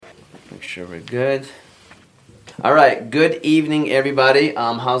Make sure we're good. All right, good evening, everybody.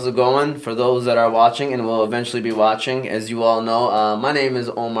 How's it going? For those that are watching and will eventually be watching, as you all know, my name is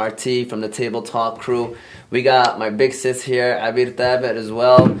Omar T from the Table Talk crew. We got my big sis here, Abir Thabit, as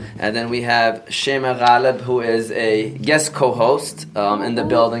well. And then we have Shema Ghalib, who is a guest co-host in the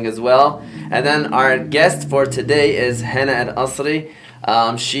building as well. And then our guest for today is Henna Al-Asri.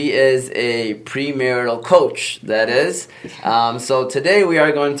 She is a premarital coach, that is. So today we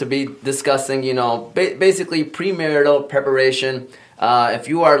are going to be discussing, basically premarital preparation. If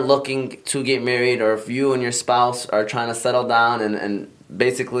you are looking to get married, or if you and your spouse are trying to settle down and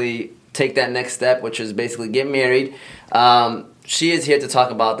basically take that next step, which is basically get married, she is here to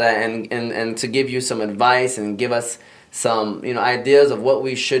talk about that and to give you some advice and give us some ideas of what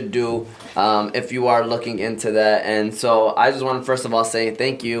we should do if you are looking into that. And so I just want to first of all say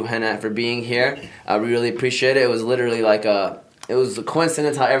thank you, Henna, for being here. I really appreciate it. It was literally it was a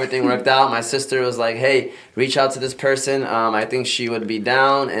coincidence how everything worked out. My sister was like, hey, reach out to this person. I think she would be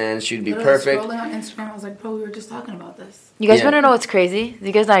down and she'd be perfect. Scrolling on Instagram, I was like, bro, we were just talking about this. You guys want to know what's crazy?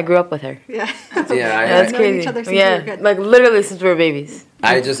 You guys know I grew up with her. Yeah. That's crazy. Each other since we were good. Like literally since we were babies.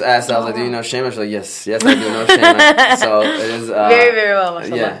 I just asked, I was like, do you know Shema? She's like, yes, I do know Shema. So it is very, very well,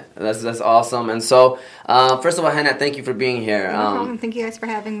 mashallah. Yeah, that's awesome. And so, first of all, Henna, thank you for being here. No problem. Thank you guys for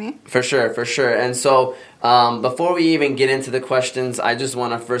having me. For sure. And so, before we even get into the questions, I just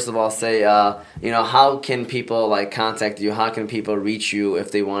want to first of all say, how can people contact you? How can people reach you if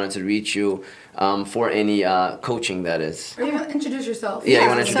they wanted to reach you for any coaching, that is? Or you want to introduce yourself? Yeah, you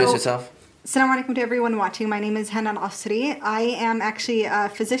want to introduce yourself? Assalamu alaikum to everyone watching. My name is Henna Al-Asri. I am actually a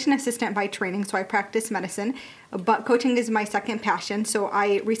physician assistant by training, so I practice medicine, but coaching is my second passion. So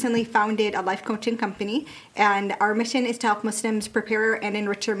I recently founded a life coaching company, and our mission is to help Muslims prepare and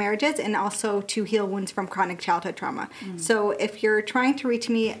enrich their marriages and also to heal wounds from chronic childhood trauma. So if you're trying to reach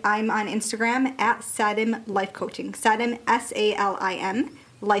me, I'm on Instagram at Salim Life Coaching. Salim, S-A-L-I-M.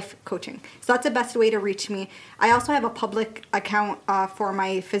 Life coaching. So that's the best way to reach me. I also have a public account for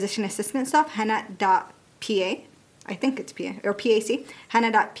my physician assistant stuff, henna.pa. I think it's PA or PAC.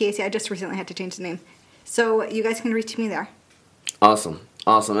 Henna.pac. I just recently had to change the name. So you guys can reach me there. Awesome.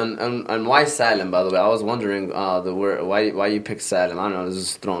 And why Salim, by the way? I was wondering the word, why you picked Salim. I don't know, I was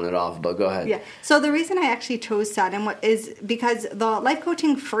just throwing it off, but go ahead. Yeah. So the reason I actually chose Salim is because the life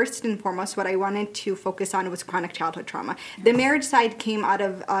coaching, first and foremost, what I wanted to focus on was chronic childhood trauma. The marriage side came out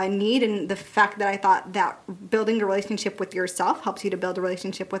of need and the fact that I thought that building a relationship with yourself helps you to build a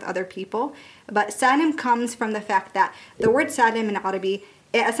relationship with other people. But Salim comes from the fact that the word Salim in Arabic,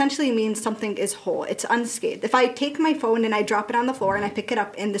 it essentially means something is whole. It's unscathed. If I take my phone and I drop it on the floor and I pick it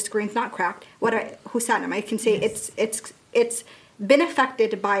up and the screen's not cracked, Husanam, I can say it's been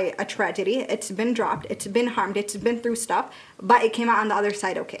affected by a tragedy. It's been dropped. It's been harmed. It's been through stuff, but it came out on the other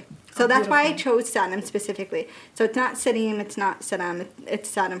side okay. So that's why I chose Salim specifically. So it's not Salim, it's not Salam, it's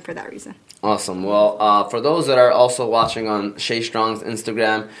Salim for that reason. Awesome. Well, for those that are also watching on Shay Strong's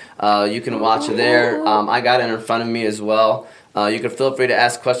Instagram, you can watch there. I got it in front of me as well. You can feel free to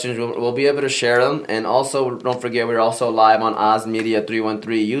ask questions. We'll be able to share them. And also, don't forget, we're also live on Oz Media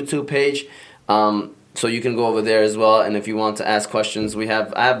 313 YouTube page. So you can go over there as well. And if you want to ask questions, I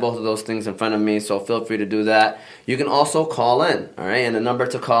have both of those things in front of me. So feel free to do that. You can also call in. All right. And the number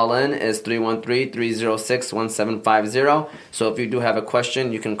to call in is 313-306-1750. So if you do have a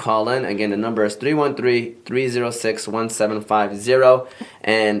question, you can call in. Again, the number is 313-306-1750.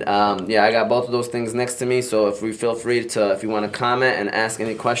 And I got both of those things next to me. So if you want to comment and ask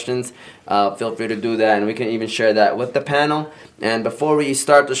any questions, feel free to do that. And we can even share that with the panel. And before we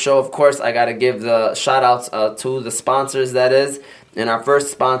start the show, of course, I got to give the shout outs to the sponsors, that is. And our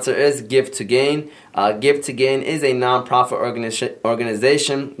first sponsor is Give to Gain. Give to Gain is a non-profit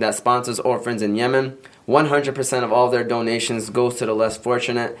organization that sponsors orphans in Yemen. 100% of all their donations goes to the less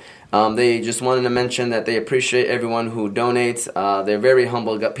fortunate. They just wanted to mention that they appreciate everyone who donates. They're very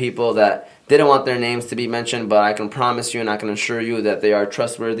humble people that didn't want their names to be mentioned, but I can promise you and I can assure you that they are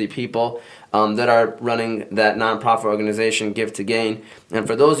trustworthy people that are running that nonprofit organization, Give to Gain. And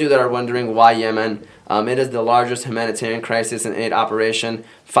for those of you that are wondering why Yemen, it is the largest humanitarian crisis and aid operation.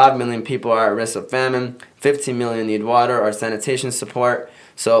 5 million people are at risk of famine. 15 million need water or sanitation support.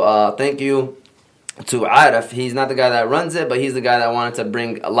 So thank you to Arif. He's not the guy that runs it, but he's the guy that wanted to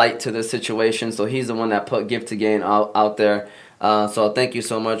bring light to the situation. So he's the one that put Give to Gain out there. So thank you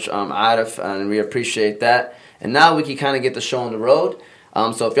so much, Arif, and we appreciate that. And now we can kind of get the show on the road.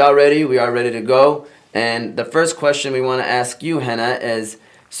 So if y'all ready, we are ready to go. And the first question we want to ask you, Henna, is,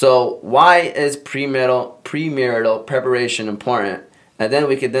 so why is premarital preparation important? And then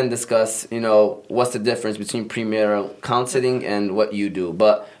we could discuss, what's the difference between premarital counseling and what you do.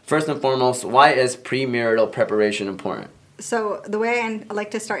 But first and foremost, why is premarital preparation important? So the way I like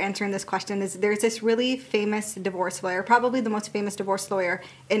to start answering this question is there's this really famous divorce lawyer, probably the most famous divorce lawyer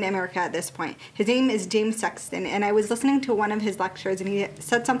in America at this point. His name is James Sexton, and I was listening to one of his lectures, and he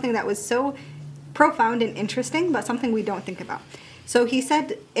said something that was so profound and interesting, but something we don't think about. So he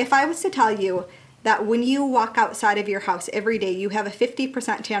said, if I was to tell you that when you walk outside of your house every day, you have a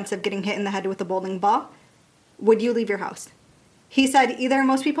 50% chance of getting hit in the head with a bowling ball, would you leave your house? He said either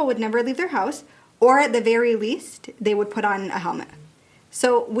most people would never leave their house, or at the very least, they would put on a helmet.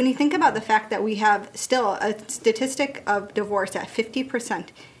 So when you think about the fact that we have still a statistic of divorce at 50%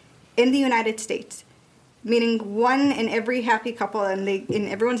 in the United States, meaning one in every happy couple, and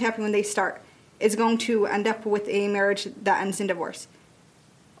everyone's happy when they start, is going to end up with a marriage that ends in divorce.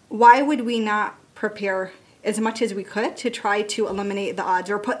 Why would we not prepare as much as we could to try to eliminate the odds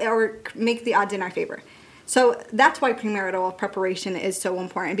or make the odds in our favor? So that's why premarital preparation is so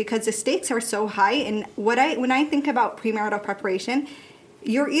important, because the stakes are so high. And when I think about premarital preparation,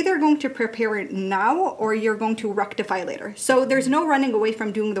 you're either going to prepare now or you're going to rectify later. So there's no running away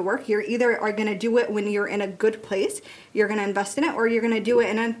from doing the work. You're either are going to do it when you're in a good place, you're going to invest in it, or you're going to do it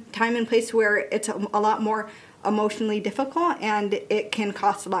in a time and place where it's a lot more emotionally difficult and it can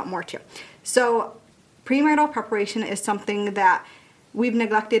cost a lot more too. So premarital preparation is something that we've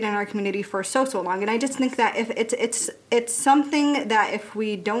neglected in our community for so long, and I just think that if it's something that if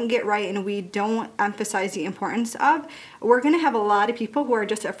we don't get right and we don't emphasize the importance of, we're going to have a lot of people who are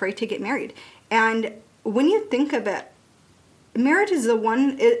just afraid to get married. And when you think of it, marriage is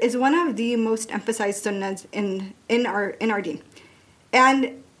one of the most emphasized sunnahs in our deen.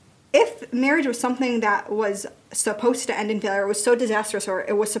 And if marriage was something that was supposed to end in failure, it was so disastrous, or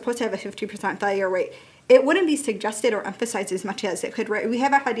it was supposed to have a 50% failure rate, it wouldn't be suggested or emphasized as much as it could. Right? We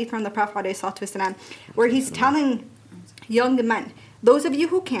have a hadith from the Prophet ﷺ where he's telling young men, those of you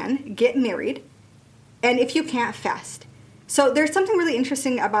who can, get married, and if you can't, fast. So there's something really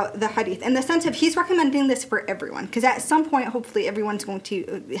interesting about the hadith in the sense of he's recommending this for everyone, because at some point, hopefully, everyone's going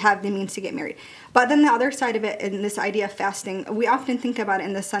to have the means to get married. But then the other side of it, in this idea of fasting, we often think about it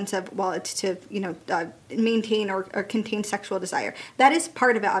in the sense of, well, it's to maintain or contain sexual desire. That is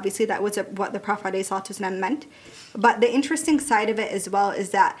part of it, obviously. That was what the Prophet ﷺ meant. But the interesting side of it as well is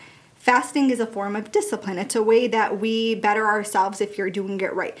that fasting is a form of discipline. It's a way that we better ourselves if you're doing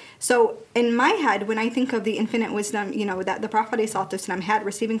it right. So in my head, when I think of the infinite wisdom, that the Prophet ﷺ had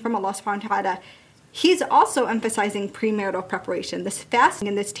receiving from Allah subhanahu wa ta'ala, he's also emphasizing premarital preparation. This fasting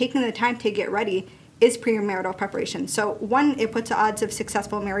and this taking the time to get ready is premarital preparation. So one, it puts the odds of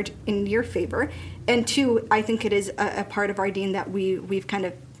successful marriage in your favor. And two, I think it is a part of our deen that we've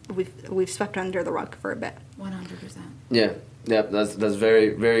swept under the rug for a bit. 100%. Yeah. Yeah, that's very,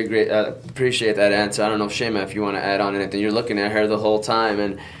 very great. Appreciate that answer. I don't know, Shema, if you want to add on anything. You're looking at her the whole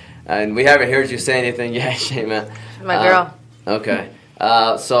time, and we haven't heard you say anything yet, Shema. My girl. Okay.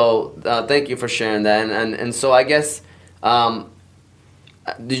 So thank you for sharing that. And so I guess, do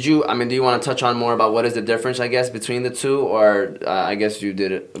you want to touch on more about what is the difference, I guess, between the two? Or I guess you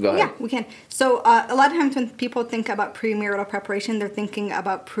did it. Go ahead. Yeah, we can. So a lot of times when people think about premarital preparation, they're thinking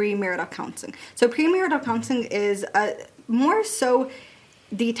about premarital counseling. So premarital counseling is more so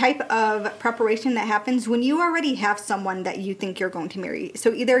the type of preparation that happens when you already have someone that you think you're going to marry.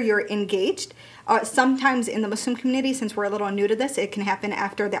 So either you're engaged, sometimes in the Muslim community, since we're a little new to this, it can happen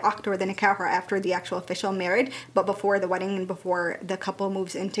after the aqd or the nikah, or after the actual official marriage, but before the wedding and before the couple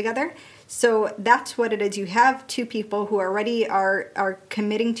moves in together. So that's what it is. You have two people who already are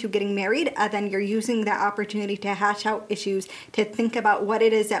committing to getting married, and then you're using that opportunity to hash out issues, to think about what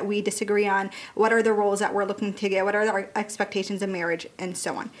it is that we disagree on, what are the roles that we're looking to get, what are our expectations of marriage, and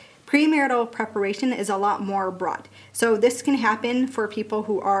so on. Premarital preparation is a lot more broad. So this can happen for people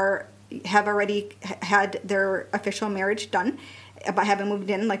who have already had their official marriage done, but haven't moved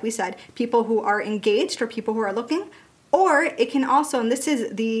in, like we said, people who are engaged or people who are looking. Or it can also, and this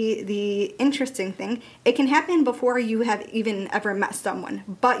is the interesting thing, it can happen before you have even ever met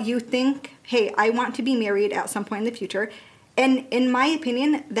someone. But you think, hey, I want to be married at some point in the future. And in my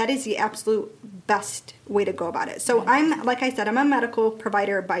opinion, that is the absolute best way to go about it. So like I said, I'm a medical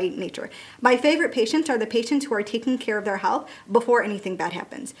provider by nature. My favorite patients are the patients who are taking care of their health before anything bad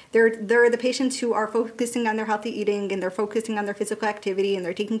happens. They're the patients who are focusing on their healthy eating, and they're focusing on their physical activity, and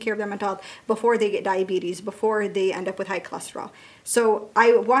they're taking care of their mental health before they get diabetes, before they end up with high cholesterol. So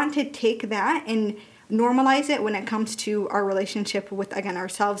I want to take that and normalize it when it comes to our relationship with, again,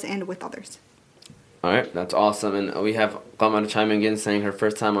 ourselves and with others. All right, that's awesome. And we have Qamar chime in again saying her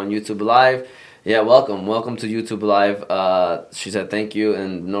first time on YouTube Live. Yeah, welcome to YouTube Live. She said thank you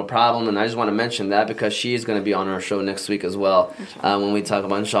and no problem. And I just want to mention that because she is going to be on our show next week as well. When we talk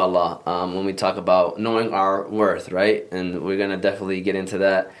about inshallah, when we talk about knowing our worth, right? And we're going to definitely get into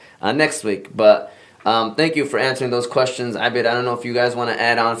that next week. But thank you for answering those questions. I don't know if you guys want to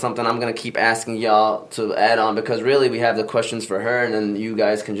add on something. I'm going to keep asking y'all to add on because really we have the questions for her and then you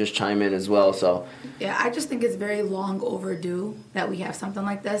guys can just chime in as well. So yeah, I just think it's very long overdue that we have something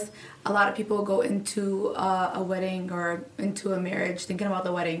like this. A lot of people go into a wedding or into a marriage thinking about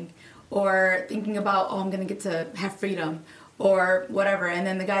the wedding or thinking about, oh, I'm going to get to have freedom or whatever. And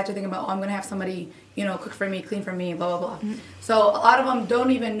then the guys are thinking about, oh, I'm going to have somebody, cook for me, clean for me, blah, blah, blah. Mm-hmm. So a lot of them don't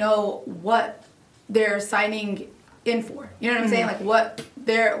even know what they're signing in for. You know what I'm saying? Like what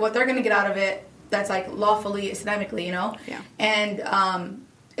they're going to get out of it that's like lawfully, Islamically, Yeah. And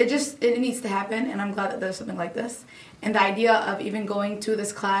it needs to happen, and I'm glad that there's something like this. And the idea of even going to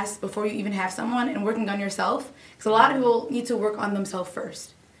this class before you even have someone and working on yourself, because a lot of people need to work on themselves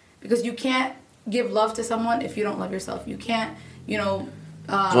first. Because you can't give love to someone if you don't love yourself. You can't,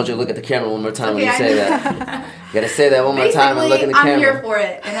 I want you to look at the camera one more time when you say that. You got to say that one more time and look in the camera. I'm here for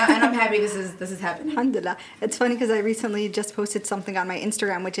it, and I'm happy this is happening. Alhamdulillah. It's funny because I recently just posted something on my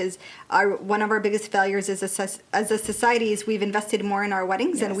Instagram, which is one of our biggest failures as a society is we've invested more in our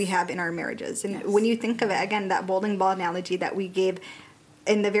weddings than we have in our marriages. And when you think of it, again, that bowling ball analogy that we gave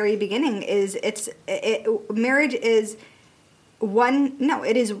in the very beginning is marriage is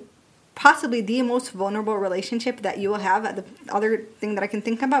it is possibly the most vulnerable relationship that you will have. The other thing that I can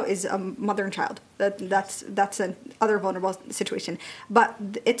think about is a mother and child. That's an other vulnerable situation. But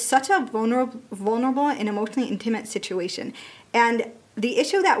it's such a vulnerable and emotionally intimate situation. And the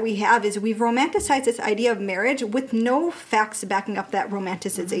issue that we have is we've romanticized this idea of marriage with no facts backing up that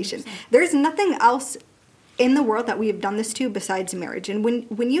romanticization. 100%. There's nothing else in the world that we have done this to besides marriage. And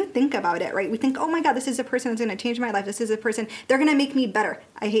when you think about it, right, we think, oh my God, this is a person that's going to change my life. This is a person, they're going to make me better.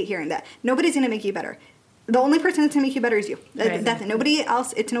 I hate hearing that. Nobody's going to make you better. The only person that's going to make you better is you. That's nobody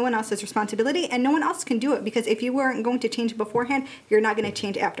else. It's no one else's responsibility, and no one else can do it, because if you weren't going to change beforehand, you're not going to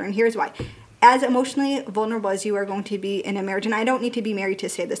change after. And here's why. As emotionally vulnerable as you are going to be in a marriage, and I don't need to be married to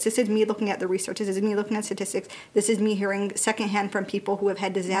say this. This is me looking at the research. This is me looking at statistics. This is me hearing secondhand from people who have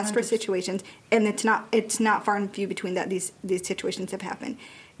had disastrous situations, and it's not far and few between that these situations have happened.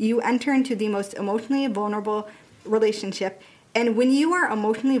 You enter into the most emotionally vulnerable relationship, and when you are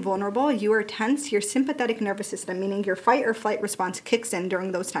emotionally vulnerable, you are tense. Your sympathetic nervous system, meaning your fight or flight response, kicks in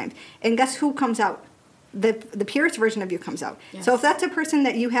during those times. And guess who comes out? The purest version of you comes out. Yes. So if that's a person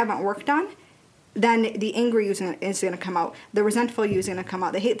that you haven't worked on, then the angry you is going to come out. The resentful you is going to come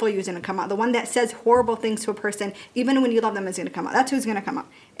out. The hateful you is going to come out. The one that says horrible things to a person, even when you love them, is going to come out. That's who's going to come out.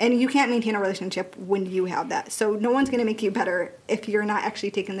 And you can't maintain a relationship when you have that. So no one's going to make you better if you're not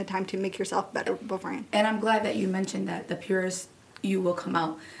actually taking the time to make yourself better beforehand. And I'm glad that you mentioned that the purest you will come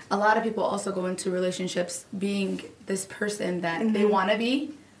out. A lot of people also go into relationships being this person that they want to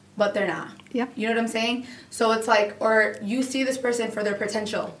be, but they're not. Yeah. You know what I'm saying? So it's like, or you see this person for their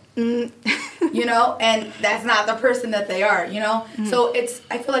potential, and that's not the person that they are, So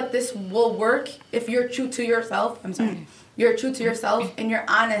I feel like this will work if you're true to yourself. I'm sorry. You're true to yourself and you're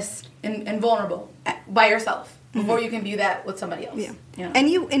honest and vulnerable by yourself before you can view that with somebody else. Yeah.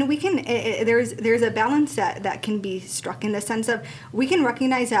 And we can, there's a balance that can be struck in the sense of we can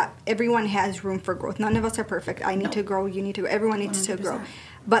recognize that everyone has room for growth. None of us are perfect. I need to grow. You need to grow. Everyone needs 100%. To grow.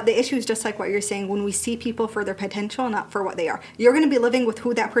 But the issue is just like what you're saying, when we see people for their potential, not for what they are. You're going to be living with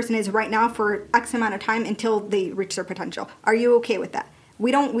who that person is right now for X amount of time until they reach their potential. Are you okay with that?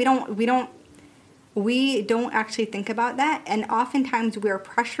 We don't actually think about that, and oftentimes we're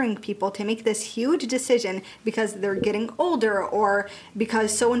pressuring people to make this huge decision because they're getting older, or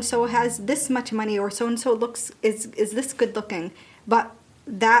because so-and-so has this much money, or so-and-so is this good looking. But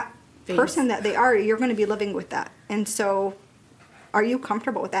that person that they are, you're going to be living with that. And so are you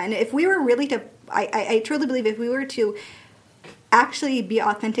comfortable with that? And if we were really I truly believe if we were to actually be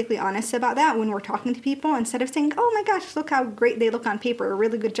authentically honest about that when we're talking to people, instead of saying, oh my gosh, look how great they look on paper, a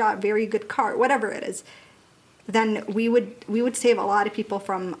really good job, very good car, whatever it is, then we would save a lot of people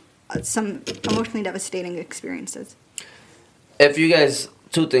from some emotionally devastating experiences. If you guys,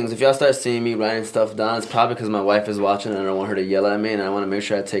 two things. If y'all start seeing me writing stuff down, it's probably because my wife is watching and I don't want her to yell at me, and I want to make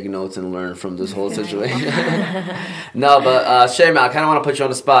sure I take notes and learn from this whole situation. No, but Shayma, I kind of want to put you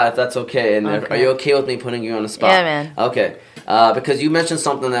on the spot if that's okay. And are you okay with me putting you on the spot? Yeah, man. Okay. Because you mentioned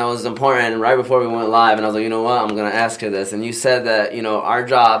something that was important right before we went live, and I was like, you know what, I'm going to ask her this. And you said that, our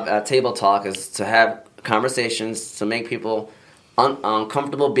job at Table Talk is to have conversations to make people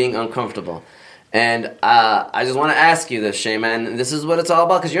uncomfortable being uncomfortable. And I just want to ask you this, Shayma, and this is what it's all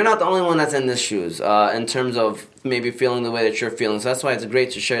about, because you're not the only one that's in this shoes in terms of maybe feeling the way that you're feeling. So that's why it's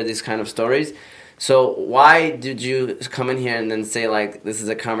great to share these kind of stories. So why did you come in here and then say, like, this is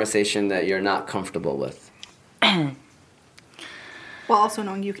a conversation that you're not comfortable with? Well, also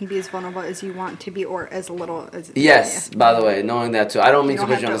knowing you can be as vulnerable as you want to be, or as little as... Yes, by the way, knowing that too. I don't mean to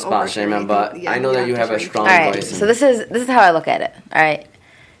put you on the spot, Shayma, but I know that you have a strong all right, voice. so this is how I look at it. All right,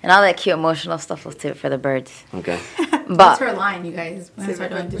 and all that cute emotional stuff, we'll save it for the birds. Okay. That's But her line, you guys. When I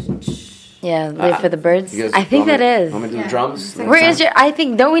start doing yeah, leave for the birds. You guys I think want that me- is. Want me to do Yeah. drums? Where Where is your? I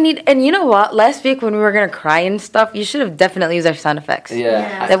think don't we need? And you know what? Last week when we were gonna cry and stuff, you should have definitely used our sound effects. Yeah.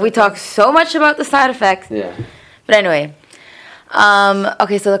 Yeah. That we talk so much about the side effects. Yeah. But anyway,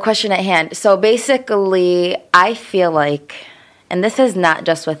 okay. So the question at hand. So basically, I feel like, and this is not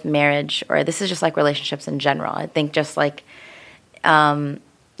just with marriage, or this is just like relationships in general. I think just like,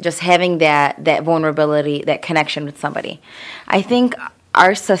 just having that vulnerability, that connection with somebody. I think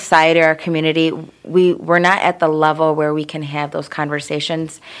our society, our community, we're not at the level where we can have those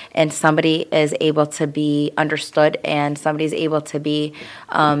conversations, and somebody is able to be understood, and somebody's able to be,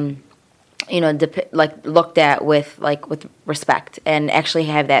 looked at with respect, and actually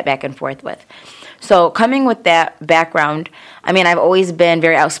have that back and forth with. So coming with that background, I mean, I've always been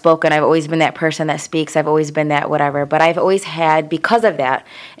very outspoken. I've always been that person that speaks. I've always been that whatever. But I've always had, because of that,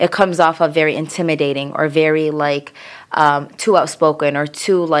 it comes off of very intimidating, or very too outspoken, or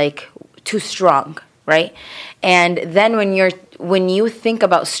too strong, right? And then when you think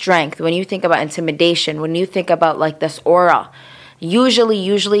about strength, when you think about intimidation, when you think about like this aura,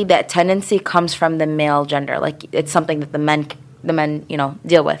 usually that tendency comes from the male gender. Like, it's something that the men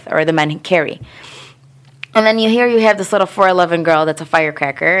deal with, or the men carry. And then you have this little 4'11" girl that's a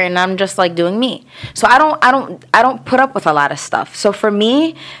firecracker, and I'm just like doing me. So I don't put up with a lot of stuff. So for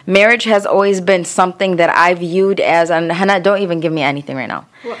me, marriage has always been something that I viewed as, and Hannah, don't even give me anything right now.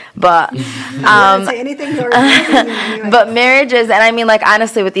 What? But say anything or anyway. but marriage is, and I mean, like,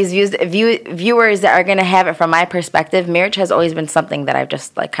 honestly, with these viewers that are going to have it from my perspective, marriage has always been something that I've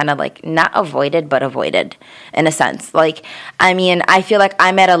just like kind of like not avoided, but avoided in a sense. Like, I mean, I feel like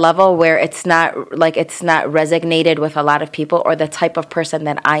I'm at a level where it's not resonated with a lot of people, or the type of person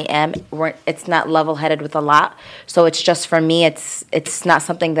that I am, where it's not level-headed with a lot. So it's just, for me, it's not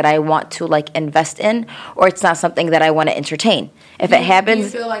something that I want to like invest in, or it's not something that I want to entertain. If it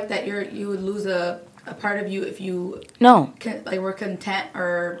happens, do you feel like that you would lose a part of you if you no, were content,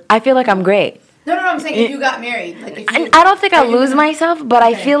 or I feel like I'm great. no, I'm saying if you got married, like if you, I don't think I are you lose gonna- myself, but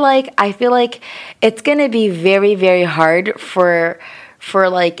Okay. I feel like it's gonna be very, very hard for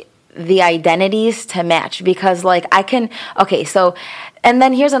like the identities to match, because like so, and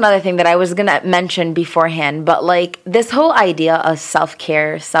then here's another thing that I was gonna mention beforehand, but like this whole idea of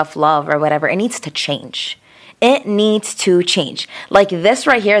self-care, self-love, or whatever, it needs to change. It needs to change. Like this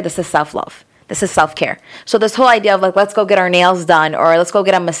right here, this is self-love. This is self-care. So this whole idea of like, let's go get our nails done, or let's go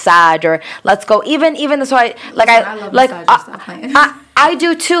get a massage, or let's go even this way. Like I love massages, stop playing. I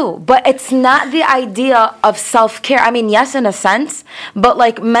do too, but it's not the idea of self-care. I mean, yes, in a sense, but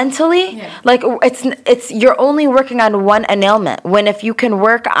like mentally, Yeah. like it's you're only working on one ailment. When if you can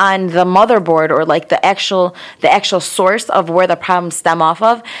work on the motherboard, or like the actual source of where the problems stem off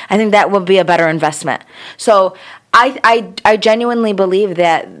of, I think that would be a better investment. So I genuinely believe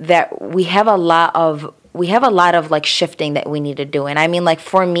that we have a lot of like shifting that we need to do. And I mean, like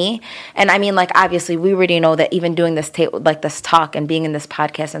for me, and I mean, like obviously we already know that even doing this like this talk and being in this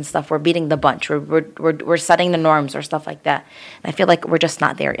podcast and stuff, we're beating the bunch. We're setting the norms or stuff like that. And I feel like we're just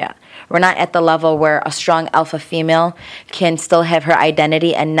not there yet. We're not at the level where a strong alpha female can still have her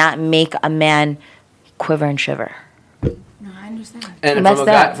identity and not make a man quiver and shiver. No, I understand. And That's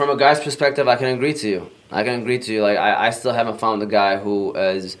that. from a guy's perspective, I can agree to you. Like, I still haven't found a guy who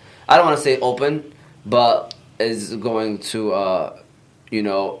is, I don't want to say open, but is going to,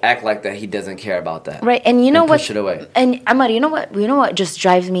 act like that he doesn't care about that. Right, and you know what? Push it away. And Amar, you know what just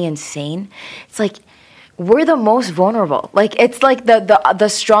drives me insane? It's like we're the most vulnerable. Like it's like the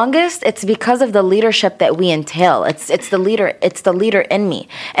strongest. It's because of the leadership that we entail. It's the leader in me,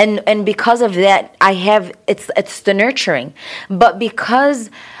 and because of that, I have it's the nurturing. But because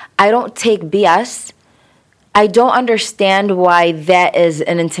I don't take BS, I don't understand why that is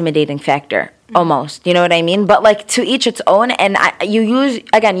an intimidating factor. Almost, you know what I mean? But like to each its own, and you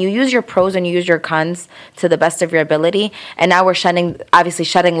use your pros and you use your cons to the best of your ability. And now we're shedding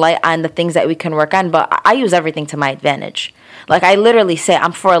light on the things that we can work on. But I use everything to my advantage. Like I literally say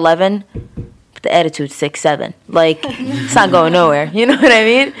I'm 4'11", but the attitude's 6'7". Like it's not going nowhere. You know what I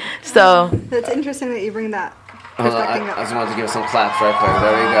mean? So That's interesting that you bring that perspective. I just wanted to give some claps right quick.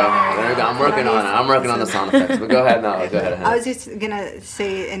 There we go. I'm working on it. I'm working on the sound effects. But go ahead now. Go ahead. I was just gonna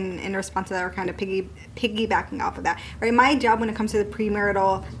say in response to that, or kind of piggybacking off of that. Right, my job when it comes to the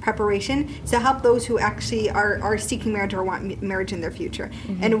premarital preparation is to help those who actually are seeking marriage or want marriage in their future.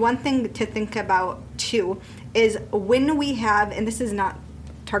 Mm-hmm. And one thing to think about too is when we have, and this is not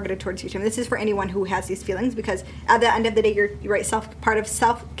targeted towards you, Tim. This is for anyone who has these feelings, because at the end of the day, you're right. Part of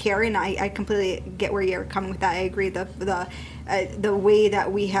self-care, and I completely get where you're coming with that. I agree. The way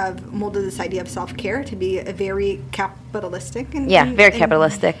that we have molded this idea of self-care to be very capitalistic and very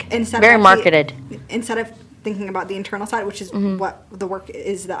capitalistic, very marketed. Instead of thinking about the internal side, which is what the work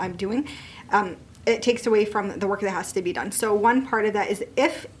is that I'm doing. It takes away from the work that has to be done. So one part of that is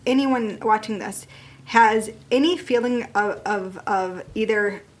if anyone watching this has any feeling of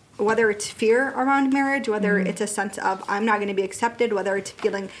either, whether it's fear around marriage, whether it's a sense of I'm not going to be accepted, whether it's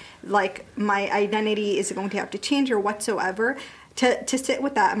feeling like my identity is going to have to change or whatsoever, to sit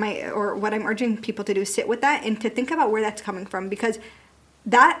with that, or what I'm urging people to do, sit with that and to think about where that's coming from, because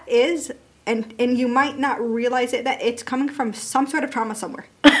that is, and you might not realize it, that it's coming from some sort of trauma somewhere.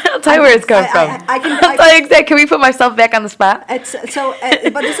 I'll tell you where it's coming from. I'll tell you exactly. Can we put myself back on the spot? But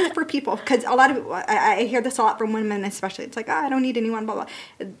this is for people, because a lot of I hear this a lot from women, especially. It's like, I don't need anyone, blah blah.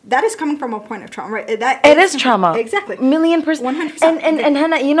 That is coming from a point of trauma, right? It is trauma, exactly, 1,000,000%, 100%. And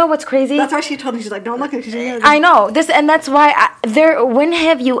Hannah, you know what's crazy? That's why she told me, she's like, don't look at it. I know this, and that's why when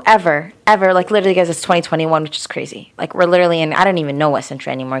have you ever, like literally, guys, it's 2021, which is crazy. Like we're literally in, I don't even know West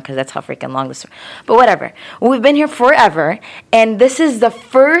Central anymore because that's how freaking long this. But whatever, we've been here forever, and this is the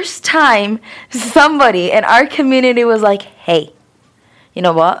first time somebody in our community was like, hey, you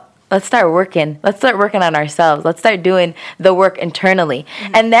know what? Let's start working on ourselves. Let's start doing the work internally.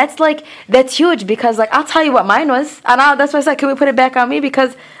 And that's huge, because like, I'll tell you what mine was. And that's why I said, can we put it back on me?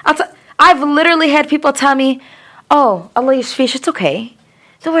 Because I've literally had people tell me, oh, Allah yashfish, it's okay.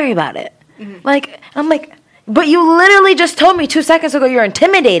 Don't worry about it. Like, I'm like, but you literally just told me 2 seconds ago you're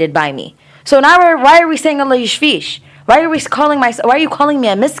intimidated by me. So now why are we saying Allah yashfish? Why are you calling me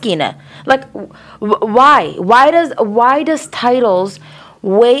a miskina? Like, why? Why does titles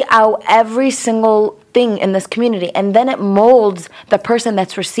weigh out every single thing in this community, and then it molds the person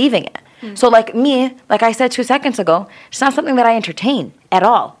that's receiving it? So like me, like I said 2 seconds ago, it's not something that I entertain at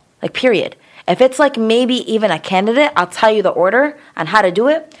all. Like, period. If it's like maybe even a candidate, I'll tell you the order on how to do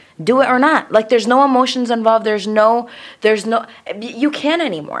it or not. Like, there's no emotions involved. There's no, you can't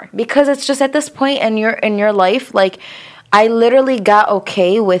anymore, because it's just at this point in your life, like, I literally got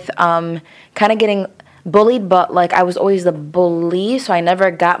okay with kind of getting bullied, but like I was always the bully, so I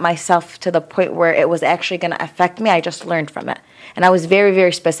never got myself to the point where it was actually going to affect me. I just learned from it. And I was very,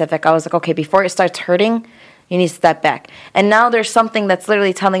 very specific. I was like, okay, before it starts hurting, you need to step back. And now there's something that's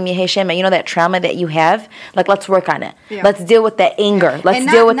literally telling me, hey, Shema, you know that trauma that you have? Like, let's work on it. Yeah. Let's deal with that anger. Let's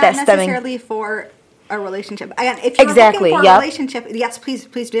deal with that stemming. Not necessarily for a relationship. Again, if you're looking for a relationship, yes,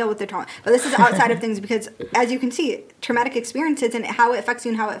 please deal with the trauma. But this is outside of things, because as you can see, traumatic experiences and how it affects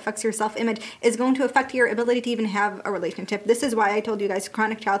you and how it affects your self-image is going to affect your ability to even have a relationship. This is why I told you guys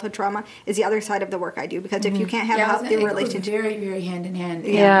chronic childhood trauma is the other side of the work I do, because if you can't have a healthy relationship, very, very hand in hand.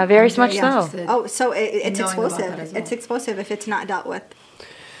 Yeah, very much so. Oh, so it's explosive. Well. It's explosive if it's not dealt with.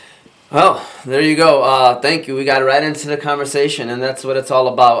 Well, there you go. Thank you. We got right into the conversation, and that's what it's all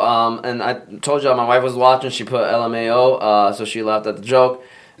about. And I told y'all my wife was watching. She put LMAO, so she laughed at the joke.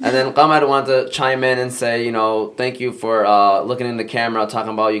 And then Qamar wanted to chime in and say, you know, thank you for looking in the camera,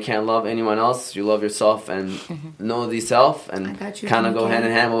 talking about you can't love anyone else. You love yourself and know thyself, and kind of go hand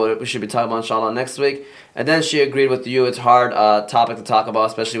in hand with what we should be talking about, inshallah, next week. And then she agreed with you. It's hard topic to talk about,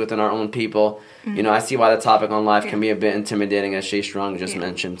 especially within our own people. You know, I see why the topic on live can be a bit intimidating, as Shay Strong just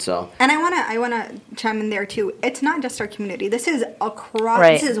mentioned. So, and I wanna chime in there too. It's not just our community. This is across.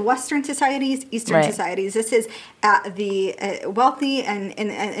 This is Western societies, Eastern societies. This is at the wealthy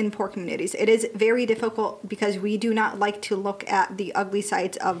and poor communities. It is very difficult because we do not like to look at the ugly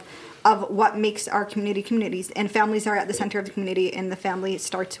sides of what makes our communities. And families are at the center of the community, and the family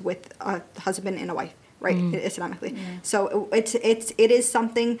starts with a husband and a wife, right? Islamically. Yeah. So it is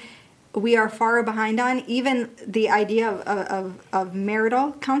something we are far behind on. Even the idea of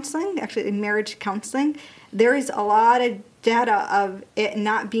marital counseling, actually marriage counseling, there is a lot of data of it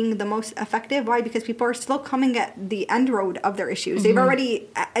not being the most effective. Why? Because people are still coming at the end road of their issues. They've already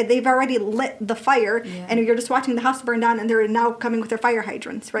lit the fire, and you're just watching the house burn down, and they're now coming with their fire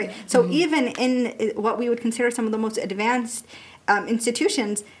hydrants, right? So even in what we would consider some of the most advanced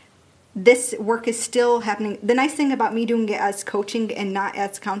institutions, this work is still happening. The nice thing about me doing it as coaching and not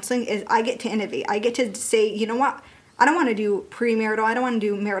as counseling is I get to innovate. I get to say, you know what? I don't want to do premarital. I don't want to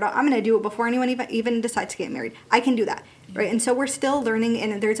do marital. I'm going to do it before anyone even decides to get married. I can do that, right? And so we're still learning,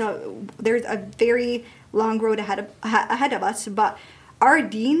 and there's a very long road ahead of us. But our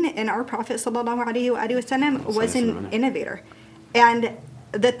Deen and our Prophet sallallahu alaihi wasallam was an innovator, and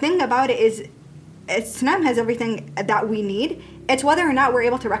the thing about it is, Islam has everything that we need. It's whether or not we're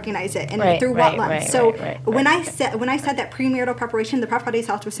able to recognize it and through what lens. When I said that premarital preparation, the Prophet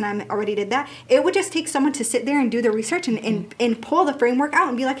ﷺ already did that. It would just take someone to sit there and do the research and pull the framework out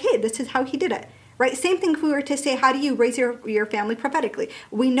and be like, hey, this is how he did it. Right? Same thing if we were to say, how do you raise your family prophetically?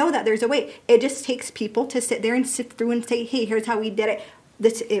 We know that there's a way. It just takes people to sit there and sift through and say, hey, here's how we did it.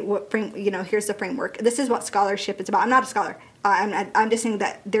 Here's the framework. This is what scholarship is about. I'm not a scholar. I'm just saying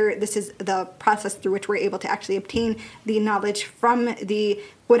that this is the process through which we're able to actually obtain the knowledge from the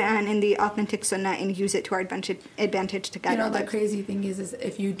Quran and the authentic Sunnah and use it to our advantage to guide. The crazy thing is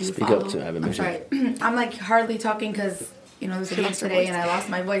if you do Speak follow. up to I'm sorry. I'm like hardly talking because this is today and I lost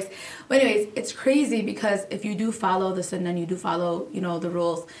my voice. But anyways, it's crazy because if you do follow the Sunnah and you do follow the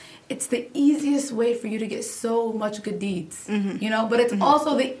rules, it's the easiest way for you to get so much good deeds. But it's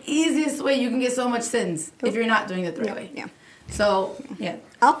also the easiest way you can get so much sins if you're not doing it the right way. Yeah. So, yeah.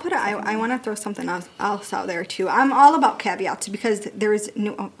 I want to throw something else out there, too. I'm all about caveats because there's,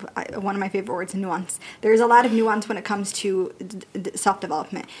 one of my favorite words, nuance. There's a lot of nuance when it comes to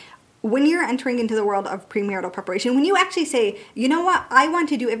self-development. When you're entering into the world of premarital preparation, when you actually say, you know what, I want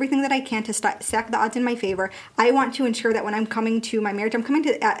to do everything that I can to stack the odds in my favor. I want to ensure that when I'm coming to my marriage, I'm coming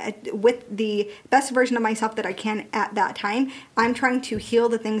to with the best version of myself that I can at that time. I'm trying to heal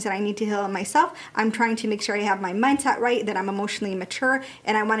the things that I need to heal in myself. I'm trying to make sure I have my mindset right, that I'm emotionally mature,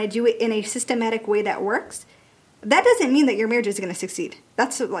 and I want to do it in a systematic way that works. That doesn't mean that your marriage is going to succeed.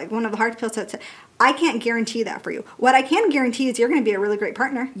 That's like one of the hard pills. I can't guarantee that for you. What I can guarantee is you're going to be a really great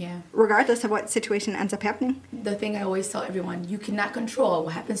partner. Yeah. Regardless of what situation ends up happening. The thing I always tell everyone, you cannot control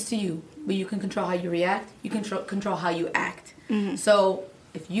what happens to you, but you can control how you react. You can control how you act. Mm-hmm. So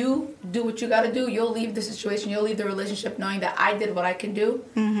if you do what you got to do, you'll leave the situation, you'll leave the relationship knowing that I did what I can do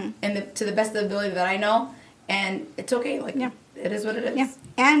and to the best of the ability that I know. And it's okay. It is what it is. Yeah.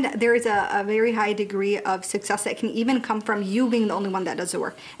 And there is a very high degree of success that can even come from you being the only one that does the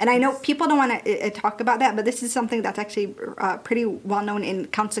work. And I know people don't want to talk about that, but this is something that's actually pretty well known in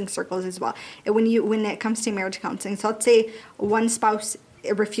counseling circles as well. When it comes to marriage counseling, so let's say one spouse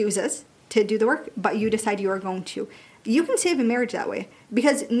refuses to do the work, but you decide you are going to. You can save a marriage that way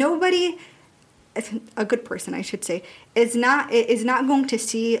because nobody, a good person, I should say, is not going to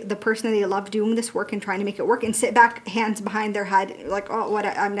see the person that they love doing this work and trying to make it work and sit back, hands behind their head, like, oh, what,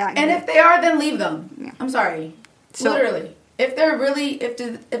 I'm not. And if they are, then leave them. Yeah. I'm sorry. So, literally. If they're really, if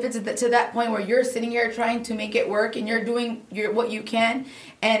it's to that point where you're sitting here trying to make it work and you're doing what you can,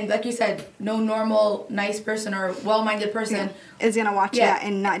 and like you said, no normal, nice person or well-minded person is going to watch that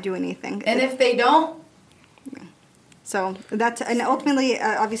and not do anything. And if they don't, so and ultimately,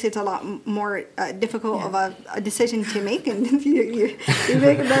 obviously, it's a lot more difficult of a decision to make, and you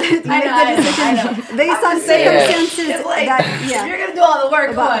make the decision based on circumstances. You're gonna do all the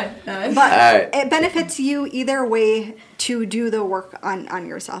work, but it benefits you either way to do the work on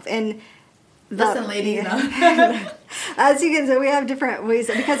yourself. And listen, ladies, as you can see, we have different ways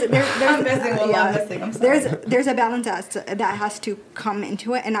because there's a balance that has to come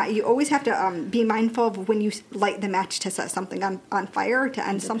into it, and you always have to be mindful of when you light the match to set something on fire or to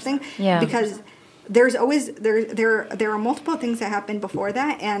end something, because there's always there are multiple things that happen before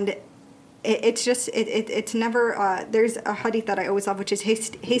that, and it's never there's a hadith that I always love, which is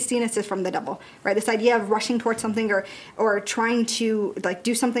hastiness is from the devil, right? This idea of rushing towards something or trying to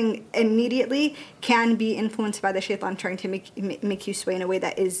do something immediately can be influenced by the shaitan trying to make you sway in a way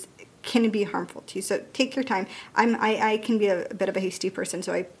that can be harmful to you. So take your time. I can be a bit of a hasty person,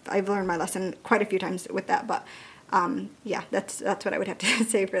 so I've learned my lesson quite a few times with that, but that's what I would have to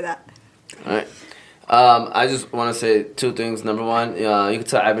say for that. All right. I just want to say two things. Number one, you can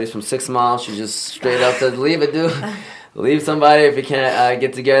tell Abby's from 6 Mile. She just straight up says, leave it, dude. Leave somebody if you can't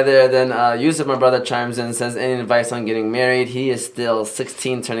get together. Then Yusuf, my brother, chimes in and says, any advice on getting married? He is still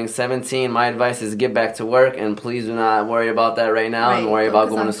 16, turning 17. My advice is get back to work, and please do not worry about that right now, and worry about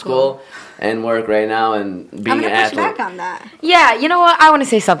going to school and work right now and being an athlete. I'm going to push back on that. Yeah, you know what? I want to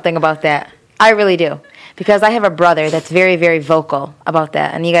say something about that. I really do. Because I have a brother that's very, very vocal about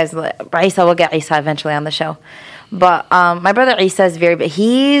that. And you guys, Isa, we'll get Isa eventually on the show. But my brother Isa is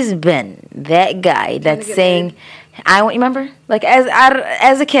he's been that guy that's saying, remember? Like,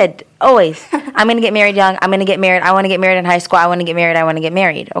 as a kid, always, I'm going to get married young, I'm going to get married, I want to get married in high school, I want to get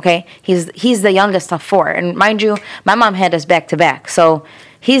married, okay? He's the youngest of 4. And mind you, my mom had us back to back. So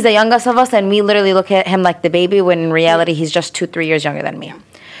He's the youngest of us, and we literally look at him like the baby, when in reality he's just 2-3 years younger than me.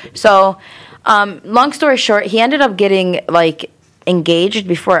 So, long story short, he ended up getting like engaged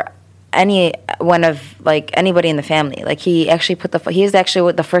before anyone of like anybody in the family. Like he actually he's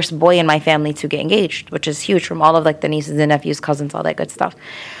actually the first boy in my family to get engaged, which is huge, from all of like the nieces and nephews, cousins, all that good stuff.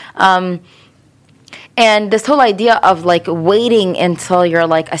 And this whole idea of like waiting until you're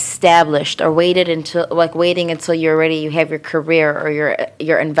like established, or waiting until you're ready, you have your career, or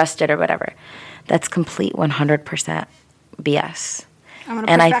you're invested or whatever, that's complete 100% BS. I'm gonna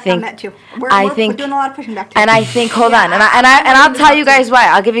push back on that too. We're doing a lot of pushing back too. And I think, hold on, and I'll tell you guys why.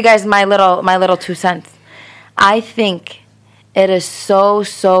 I'll give you guys my little 2 cents. I think it is so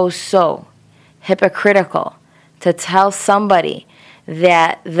hypocritical to tell somebody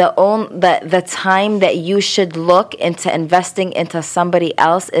that the time that you should look into investing into somebody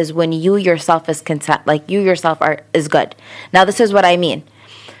else is when you yourself is content, like you yourself is good. Now, this is what I mean.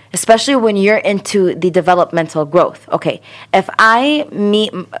 Especially when you're into the developmental growth. Okay, if I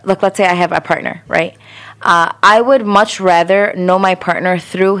meet, like, let's say I have a partner, right? I would much rather know my partner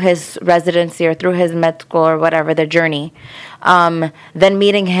through his residency or through his med school or whatever, the journey, than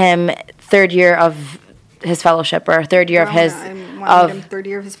meeting him third year of his fellowship, or third year of his third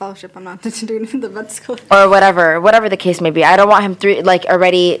year of his fellowship. I'm not doing the med school, or whatever the case may be. I don't want him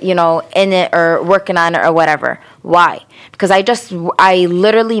already, in it or working on it or whatever. Why? Because I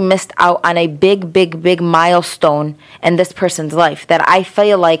literally missed out on a big milestone in this person's life that I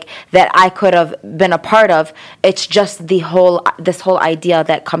feel like that I could have been a part of. It's just this whole idea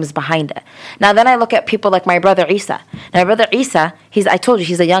that comes behind it. Now then I look at people like my brother Isa. Now my brother Isa, I told you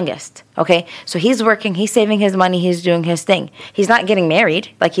he's the youngest. Okay, so he's working, he's saving his money, he's doing his thing. He's not getting married.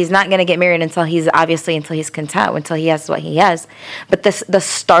 Like, he's not going to get married until he's content, until he has what he has. But the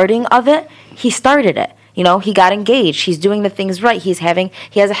starting of it, he started it. He got engaged. He's doing the things right. He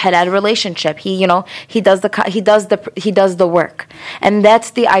has a head-on relationship. He does the work, and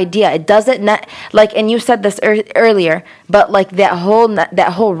that's the idea. It doesn't and you said this earlier, but like that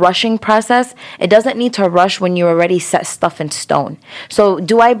whole rushing process, it doesn't need to rush when you already set stuff in stone. So,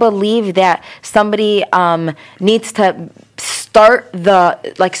 do I believe that somebody needs to start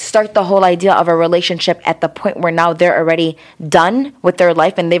the whole idea of a relationship at the point where now they're already done with their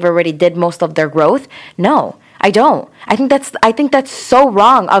life and they've already did most of their growth? No, I don't. I think that's so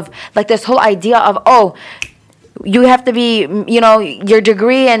wrong, of like this whole idea of, oh, you have to be, your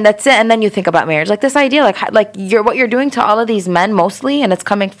degree and that's it, and then you think about marriage. Like this idea, what you're doing to all of these men mostly, and it's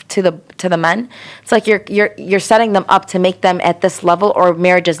coming to the men. It's like you're setting them up to make them at this level, or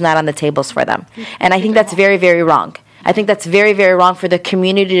marriage is not on the tables for them. And I think that's very, very wrong. I think that's very, very wrong for the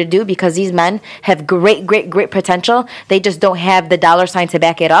community to do, because these men have great potential. They just don't have the dollar sign to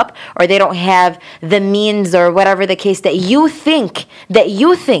back it up, or they don't have the means, or whatever the case that you think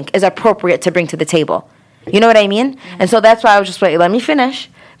is appropriate to bring to the table. You know what I mean? And so that's why I was just let me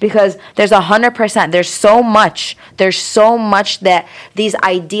finish, because there's 100%. There's so much that these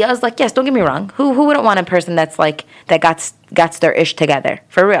ideas, like, yes, don't get me wrong. Who wouldn't want a person that's like that got their ish together,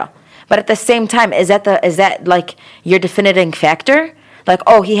 for real? But at the same time, is that like your definiting factor? Like,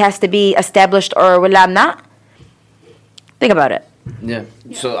 oh, he has to be established, or well, I'm not? Think about it. Yeah.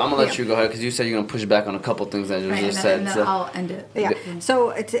 So I'm gonna let you go ahead, because you said you're gonna push back on a couple things that you just said. And then I'll end it. Yeah.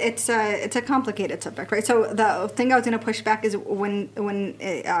 So it's a complicated subject, right? So the thing I was gonna push back is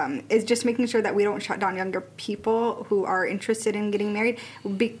is just making sure that we don't shut down younger people who are interested in getting married,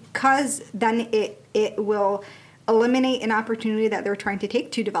 because then it will eliminate an opportunity that they're trying to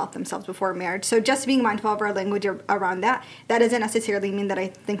take to develop themselves before marriage. So just being mindful of our language around that doesn't necessarily mean that I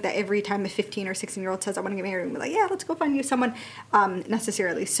think that every time a 15 or 16-year-old says, I want to get married, and be like, yeah, let's go find you someone,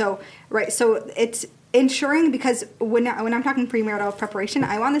 necessarily. So, right, so it's ensuring, because when I'm talking premarital preparation,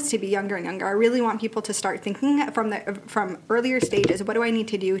 I want this to be younger and younger. I really want people to start thinking from earlier stages, what do I need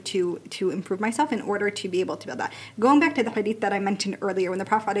to do to improve myself in order to be able to build that? Going back to the hadith that I mentioned earlier, when the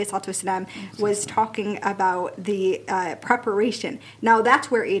Prophet ﷺ was talking about the preparation. Now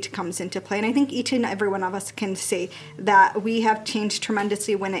that's where age comes into play, and I think each and every one of us can say that we have changed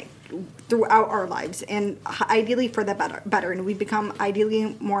tremendously throughout our lives, and ideally for the better, and we become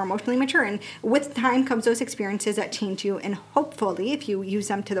ideally more emotionally mature, and with time comes those experiences that change you, and hopefully if you use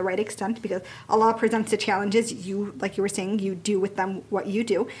them to the right extent, because Allah presents the challenges, you, like you were saying, you do with them what you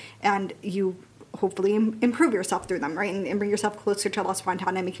do, and you hopefully improve yourself through them, right, and bring yourself closer to Allah subhanahu wa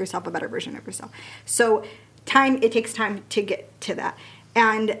ta'ala and make yourself a better version of yourself. So it takes time to get to that,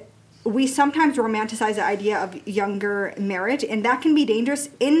 and we sometimes romanticize the idea of younger marriage, and that can be dangerous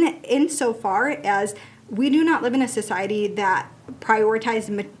insofar as we do not live in a society that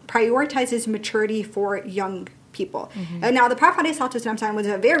prioritizes maturity for young people. And now the Prophet ﷺ time was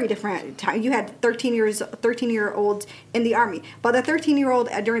a very different time. You had 13-year-olds in the army, but the 13-year-old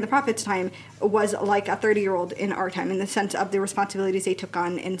during the Prophet's time was like a 30-year-old in our time in the sense of the responsibilities they took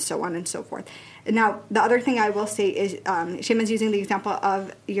on and so on and so forth. Now, the other thing I will say is Shayma's using the example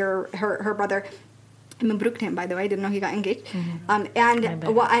of her brother. Mabruk to him, by the way. I didn't know he got engaged. And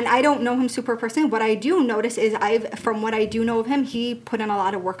I don't know him super personally. What I do notice is from what I do know of him, he put in a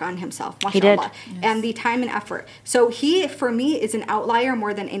lot of work on himself. He did. Yes. And the time and effort. So he, for me, is an outlier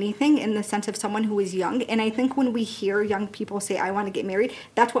more than anything in the sense of someone who is young. And I think when we hear young people say, I want to get married,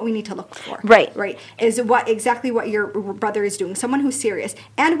 that's what we need to look for. Right. Right. Is exactly what your brother is doing. Someone who's serious.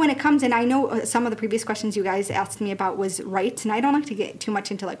 And when it comes, and I know some of the previous questions you guys asked me about was rights, and I don't like to get too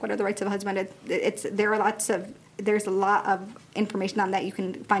much into like what are the rights of a husband. There's a lot of information on that. You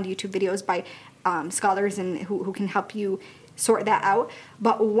can find YouTube videos by scholars and who can help you sort that out.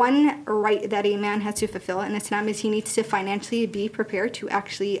 But one right that a man has to fulfill in Islam is he needs to financially be prepared to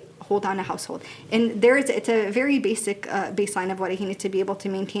actually hold on a household. And it's a very basic baseline of what he needs to be able to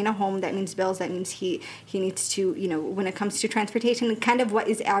maintain a home. That means bills. That means he needs to, when it comes to transportation, kind of what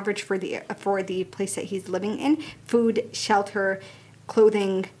is average for the place that he's living in: food, shelter,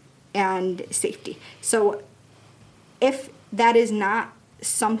 clothing, and safety. So if that is not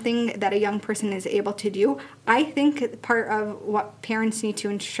something that a young person is able to do, I think part of what parents need to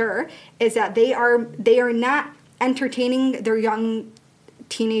ensure is that they are not entertaining their young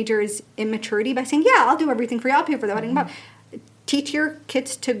teenagers' immaturity by saying, yeah, I'll do everything for you, I'll pay for the wedding. But teach your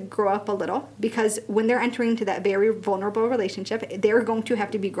kids to grow up a little, because when they're entering into that very vulnerable relationship, they're going to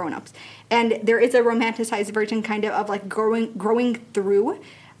have to be grown-ups. And there is a romanticized version kind of like growing through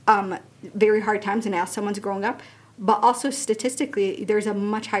very hard times, and as someone's growing up. But also statistically, there's a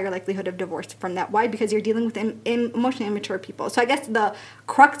much higher likelihood of divorce from that. Why? Because you're dealing with emotionally immature people. So I guess the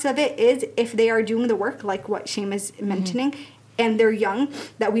crux of it is if they are doing the work, like what Shayma is mentioning, and they're young,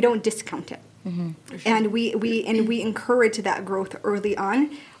 that we don't discount it. Sure. And we encourage that growth early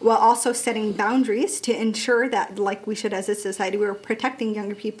on, while also setting boundaries to ensure that, like we should as a society, we're protecting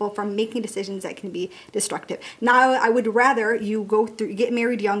younger people from making decisions that can be destructive. Now, I would rather you get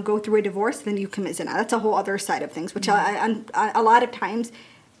married young, go through a divorce, than you commit zina. That's a whole other side of things, which a lot of times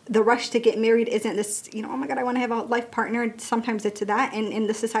the rush to get married isn't this, oh my God, I want to have a life partner. Sometimes it's that, and in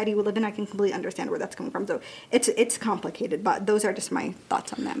the society we live in, I can completely understand where that's coming from. So it's complicated, but those are just my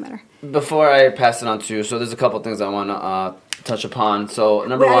thoughts on that matter. Before I pass it on to you, so there's a couple things I want to touch upon. So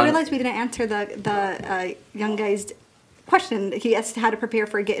number one, I realized we didn't answer the young guy's question. He asked how to prepare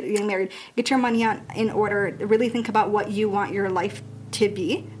for getting married. Get your money out in order. Really think about what you want your life to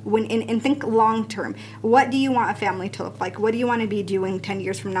be and think long term. What do you want a family to look like? What do you want to be doing 10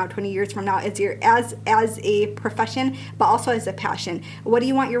 years from now, 20 years from now as a profession, but also as a passion? What do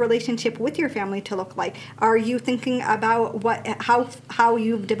you want your relationship with your family to look like? Are you thinking about how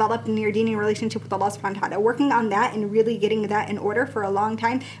you've developed in your dating relationship with Allah subhanahu wa ta'ala? Working on that and really getting that in order for a long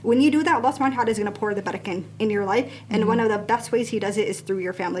time. When you do that, Allah subhanahu wa ta'ala is going to pour the barakah in your life, and one of the best ways He does it is through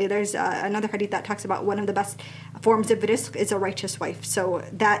your family. There's another hadith that talks about one of the best forms of rizq is a righteous wife. So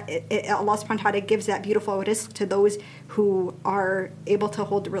that Allah subhanahu wa ta'ala gives that beautiful rizq to those who are able to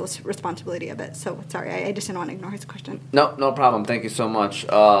hold the responsibility of it. So sorry, I just didn't want to ignore his question. No problem. Thank you so much.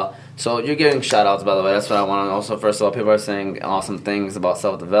 So you're getting shout outs, by the way. That's what I want to also. First of all, people are saying awesome things about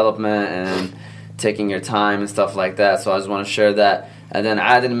self-development and taking your time and stuff like that. So I just want to share that. And then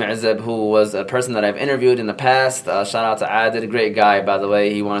Adil Mu'zab, who was a person that I've interviewed in the past. Shout out to Adil, great guy, by the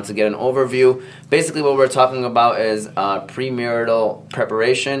way. He wanted to get an overview. Basically, what we're talking about is premarital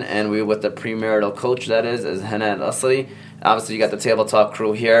preparation, and we're with the premarital coach, that is Hannah Al-Asli. Obviously, you got the Table Talk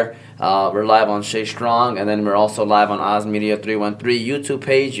crew here. We're live on Shay Strong, and then we're also live on Oz Media 313 YouTube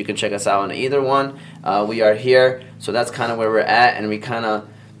page. You can check us out on either one. We are here, so that's kind of where we're at, and we kind of...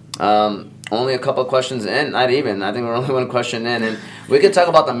 only a couple of questions in, not even. I think we're only one question in. And we could talk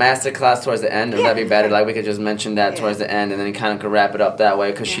about the master class towards the end, if that'd be better. Like, we could just mention that towards the end, and then kind of could wrap it up that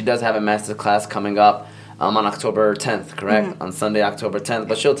way. Because she does have a master class coming up on October 10th, correct? On Sunday, October 10th.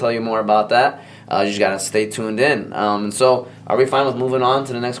 But she'll tell you more about that. You just got to stay tuned in. And so, are we fine with moving on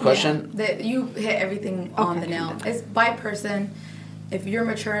to the next question? Yeah, you hit everything on the nail. It's by person. If you're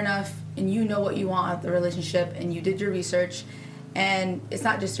mature enough and you know what you want out of the relationship and you did your research, and it's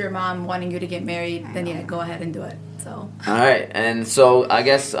not just your mom wanting you to get married, then go ahead and do it. So. All right, and so I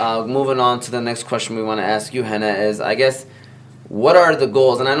guess moving on to the next question we want to ask you, Hannah, is I guess what are the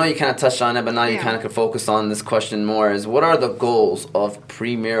goals? And I know you kind of touched on it, but now you kind of could focus on this question more. Is what are the goals of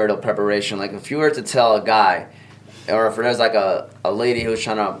premarital preparation? Like, if you were to tell a guy, or if there's like a lady who's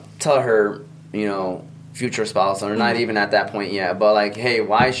trying to tell her, future spouse, or not even at that point yet, but like, hey,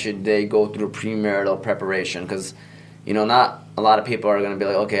 why should they go through premarital preparation? Because, you know, not a lot of people are going to be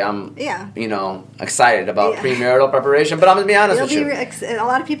like, okay, I'm, you know, excited about premarital preparation, but I'm going to be honest with you. A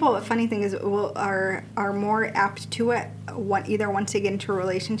lot of people, the funny thing is, are more apt to it either once they get into a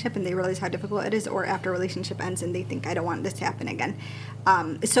relationship and they realize how difficult it is, or after a relationship ends and they think, I don't want this to happen again.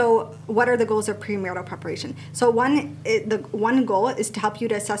 So what are the goals of premarital preparation? So the one goal is to help you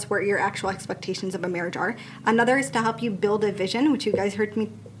to assess where your actual expectations of a marriage are. Another is to help you build a vision, which you guys heard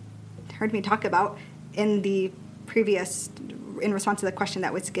me talk about in the previous, in response to the question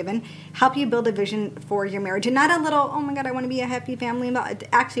that was given. Help you build a vision for your marriage, and not a little, oh my God, I want to be a happy family.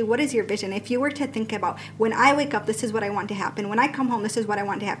 Actually, what is your vision? If you were to think about, when I wake up, this is what I want to happen. When I come home, this is what I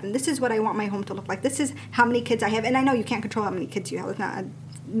want to happen. This is what I want my home to look like. This is how many kids I have. And I know you can't control how many kids you have.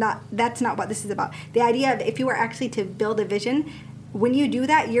 That's not what this is about. The idea of, if you were actually to build a vision, when you do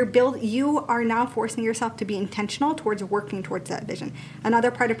that, you are now forcing yourself to be intentional towards working towards that vision.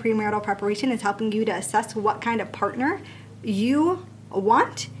 Another part of premarital preparation is helping you to assess what kind of partner you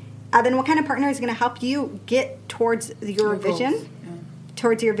want, and then what kind of partner is going to help you get towards your vision,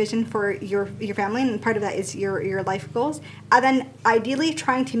 towards your vision for your family, and part of that is your life goals. And then ideally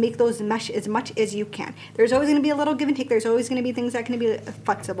trying to make those mesh as much as you can. There's always going to be a little give and take. There's always going to be things that can be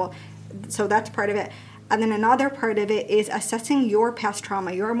flexible. So that's part of it. And then another part of it is assessing your past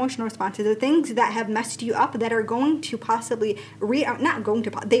trauma, your emotional responses, the things that have messed you up that are going to possibly they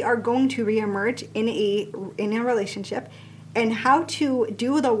are going to reemerge in a relationship, and how to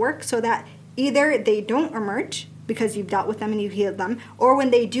do the work so that either they don't emerge because you've dealt with them and you've healed them, or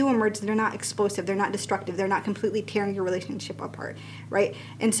when they do emerge, they're not explosive, they're not destructive, they're not completely tearing your relationship apart, right?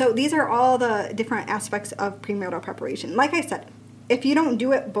 And so these are all the different aspects of premarital preparation. Like I said, if you don't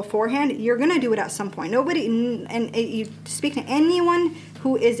do it beforehand, you're going to do it at some point. You speak to anyone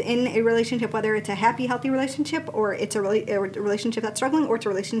who is in a relationship, whether it's a happy, healthy relationship, or it's a relationship that's struggling, or it's a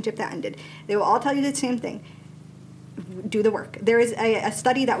relationship that ended. They will all tell you the same thing. Do the work. There is a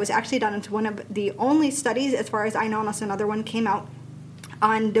study that was actually done. It's one of the only studies, as far as I know, unless another one came out,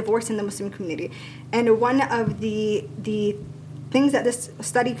 on divorce in the Muslim community. And one of the things that this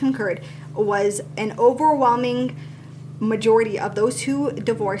study concurred was an overwhelming majority of those who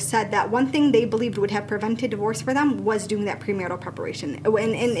divorced said that one thing they believed would have prevented divorce for them was doing that premarital preparation.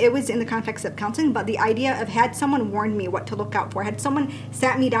 And it was in the context of counseling, but the idea of, had someone warned me what to look out for, had someone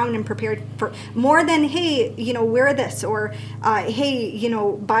sat me down and prepared for more than, hey, wear this, or hey,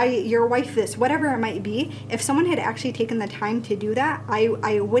 buy your wife this, whatever it might be. If someone had actually taken the time to do that,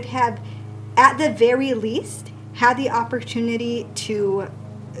 I would have, at the very least, had the opportunity to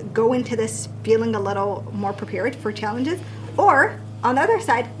go into this feeling a little more prepared for challenges. Or on the other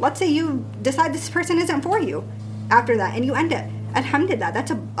side, let's say you decide this person isn't for you after that, and you end it. Alhamdulillah, that's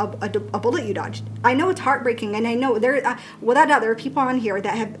a bullet you dodged. I know it's heartbreaking, and I know without doubt there are people on here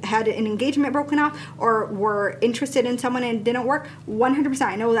that have had an engagement broken off, or were interested in someone and it didn't work. 100%,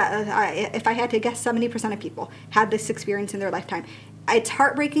 I know that if I had to guess, 70% of people had this experience in their lifetime. It's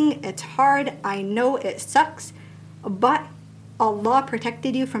heartbreaking, it's hard, I know it sucks, but Allah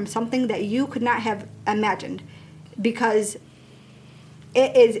protected you from something that you could not have imagined, because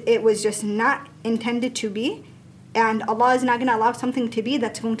it was just not intended to be, and Allah is not going to allow something to be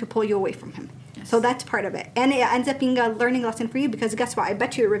that's going to pull you away from Him. Yes. So that's part of it, and it ends up being a learning lesson for you, because guess what? I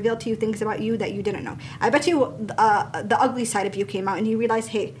bet you it revealed to you things about you that you didn't know. I bet you the ugly side of you came out, and you realized,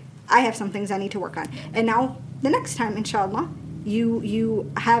 hey, I have some things I need to work on, and now the next time, inshallah,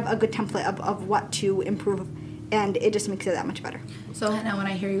 you have a good template of what to improve. And it just makes it that much better. So, Hannah, when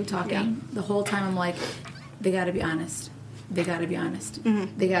I hear you talking, the whole time I'm like, they got to be honest. They got to be honest.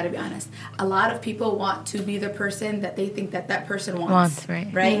 Mm-hmm. They got to be honest. A lot of people want to be the person that they think that person wants. Right?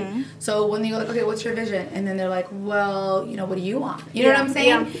 Mm-hmm. So when you go like, okay, what's your vision? And then they're like, well, what do you want? You know what I'm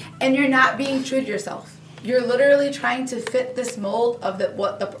saying? Yeah. And you're not being true to yourself. You're literally trying to fit this mold of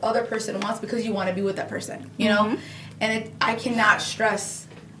what the other person wants because you want to be with that person, Mm-hmm. And I cannot stress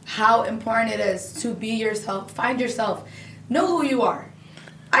how important it is to be yourself, find yourself, know who you are.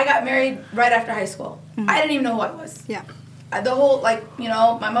 I got married right after high school. Mm-hmm. I didn't even know who I was. Yeah. The whole,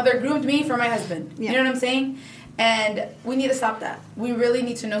 my mother groomed me for my husband. Yeah. You know what I'm saying? And we need to stop that. We really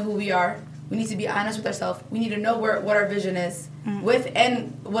need to know who we are. We need to be honest with ourselves. We need to know what our vision is, with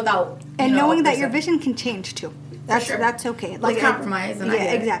and without. And knowing that your vision can change too. That's okay. Like compromise. And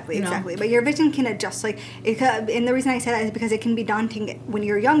exactly. But your vision can adjust. And the reason I say that is because it can be daunting when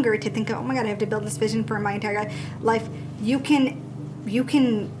you're younger to think, oh my God, I have to build this vision for my entire life. You can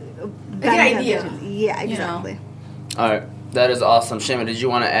bend that vision. Yeah, exactly. All right, that is awesome. Shema, did you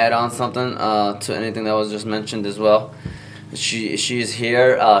want to add on something to anything that was just mentioned as well? She's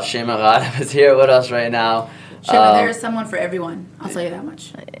here. Shema Ghalib is here with us right now. Shema, there is someone for everyone. I'll tell you that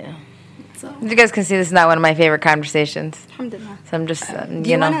much. Yeah. So. You guys can see this is not one of my favorite conversations. Alhamdulillah. So I'm just, Do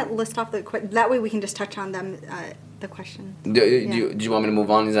you want to list off that way we can just touch on them, the question. Do you want me to move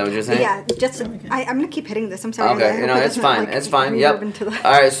on? Is that what you're saying? Yeah, just I'm going to keep hitting this. I'm sorry. Okay, it's fine. It's fine. Yep.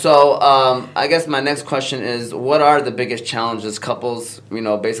 All right. So I guess my next question is, what are the biggest challenges couples,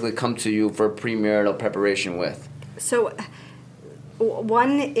 basically come to you for premarital preparation with? So.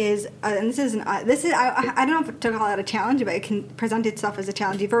 One is, and this is I don't know if to call it a challenge, but it can present itself as a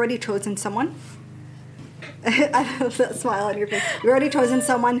challenge. You've already chosen someone. I love that smile on your face. You've already chosen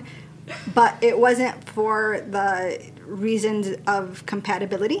someone, but it wasn't for the reasons of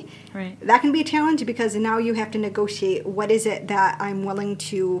compatibility. Right. That can be a challenge because now you have to negotiate what is it that I'm willing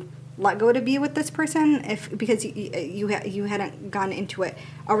to let go to be with this person because you hadn't gone into it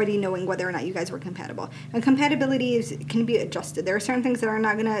already knowing whether or not you guys were compatible. And compatibility can be adjusted. There are certain things that are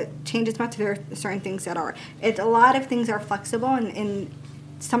not going to change as much. There are certain things that are. A lot of things are flexible, and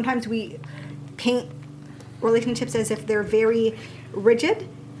sometimes we paint relationships as if they're very rigid.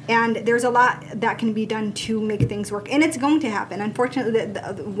 And there's a lot that can be done to make things work. And it's going to happen. Unfortunately,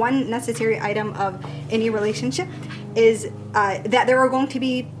 the one necessary item of any relationship is that there are going to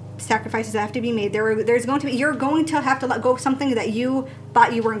be sacrifices that have to be made. You're going to have to let go of something that you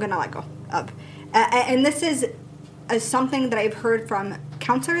thought you weren't going to let go of. And this is something that I've heard from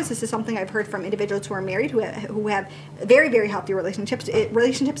counselors. This is something I've heard from individuals who are married, who have very, very healthy relationships.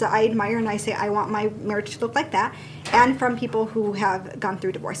 Relationships that I admire and I say, I want my marriage to look like that. And from people who have gone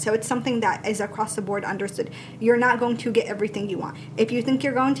through divorce. So it's something that is across the board understood. You're not going to get everything you want. If you think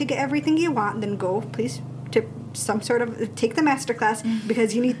you're going to get everything you want, then go, please, to some sort of take the master class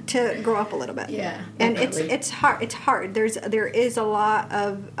because you need to grow up a little bit. Yeah, and definitely. it's hard. There is a lot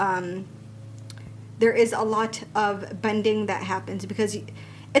of bending that happens because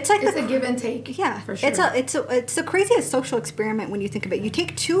it's a give and take. Yeah, for sure. It's the craziest social experiment when you think of it. You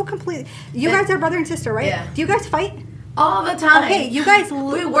take two complete. You guys are brother and sister, right? Yeah. Do you guys fight all the time? Okay, you guys.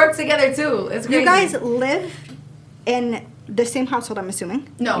 We work together too. It's crazy. You guys live in the same household, I'm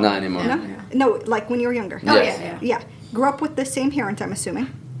assuming. No. Not anymore. No? Yeah. No, like when you were younger. Oh, Yes. yeah. Grew up with the same parents, I'm assuming.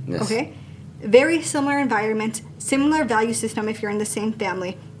 Yes. Okay? Very similar environment, similar value system if you're in the same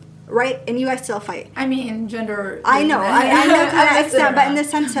family, right? And you guys still fight. I mean, gender. I know to that extent, but in the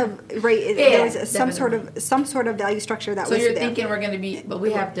this. sense of, right, there was some sort of value structure that So was you're there. thinking we're going to be, but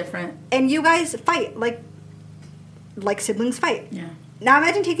we have different. And you guys fight, like siblings fight. Yeah. Now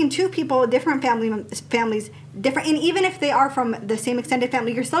imagine taking two people, different families, different, and even if they are from the same extended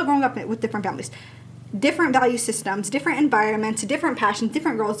family, you're still growing up with different families, different value systems, different environments, different passions,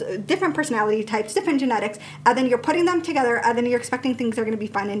 different goals, different personality types, different genetics, and then you're putting them together, and then you're expecting things are going to be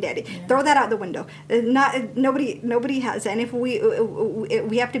fine and dandy. Yeah. Throw that out the window. Nobody has, and if we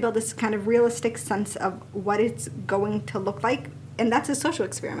have to build this kind of realistic sense of what it's going to look like, and that's a social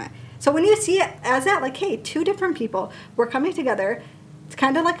experiment. So when you see it as that, like, hey, two different people, we're coming together. It's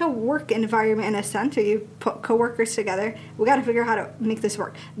kind of like a work environment in a sense, where you put coworkers together. We got to figure out how to make this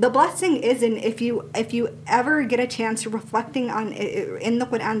work. The blessing is in if you ever get a chance reflecting on in the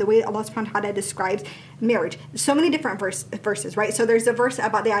Quran the way Allah subhanahu wa ta'ala describes marriage. So many different verses, right? So there's a verse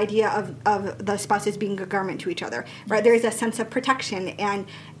about the idea of the spouses being a garment to each other, right? There's a sense of protection and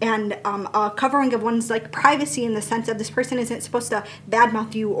a covering of one's like privacy in the sense of this person isn't supposed to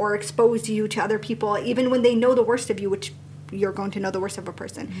badmouth you or expose you to other people, even when they know the worst of you, which you're going to know the worst of a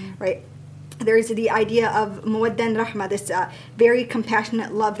person, right? There's the idea of mawadda and rahma, this very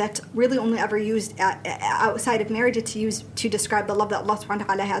compassionate love that's really only ever used outside of marriage. It's used to describe the love that Allah subhanahu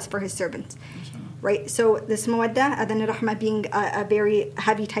wa ta'ala has for his servants, right? So this mawadda and then rahma being a very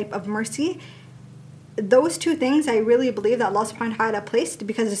heavy type of mercy. Those two things I really believe that Allah subhanahu wa ta'ala placed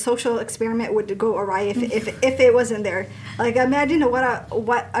because the social experiment would go awry if it wasn't there. Like imagine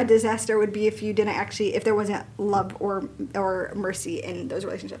what a disaster would be if there wasn't love or mercy in those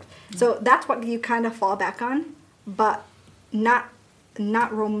relationships. So that's what you kind of fall back on, but not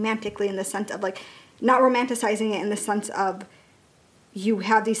romantically in the sense of like not romanticizing it in the sense of you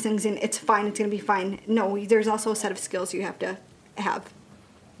have these things and it's fine, it's going to be fine. No, there's also a set of skills you have to have.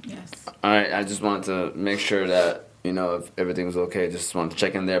 Yes. All right, I just wanted to make sure that, if everything was okay. Just wanted to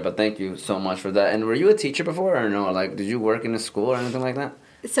check in there, but thank you so much for that. And were you a teacher before or no? Like, did you work in a school or anything like that?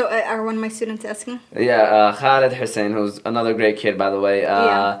 So are one of my students asking? Yeah, Khalid Hussein, who's another great kid, by the way.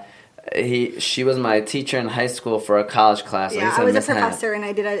 She was my teacher in high school for a college class. Yeah, I was a professor and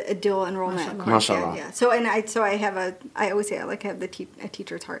I did a dual enrollment course. Mashallah. Yeah. So I always say I like to have a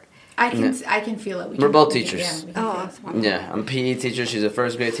teacher's heart. I can feel it. We're both teachers. Yeah, Yeah, I'm a PE teacher. She's a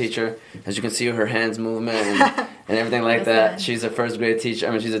first grade teacher. As you can see, her hands movement and everything like that. Listen. She's a first grade teacher.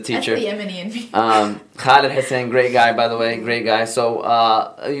 I mean, she's a teacher. That's the Yemeni in me. Khalid Hussein, great guy, by the way, great guy. So,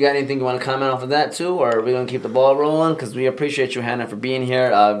 you got anything you want to comment off of that too, or are we gonna keep the ball rolling? Because we appreciate you, Hannah, for being here.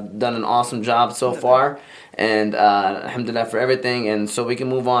 Done an awesome job so far, and alhamdulillah for everything. And so we can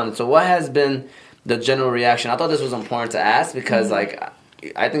move on. So, what has been the general reaction? I thought this was important to ask because, like,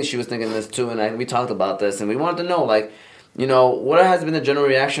 I think she was thinking this too, and we talked about this, and we wanted to know, like, you know, what has been the general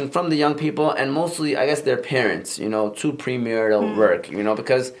reaction from the young people, and mostly, I guess, their parents, you know, to premarital work, you know,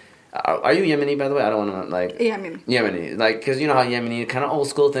 because, are you Yemeni, by the way? I don't want to, like... Yeah, Yemeni. Yemeni. Like, because you know how Yemeni, kind of old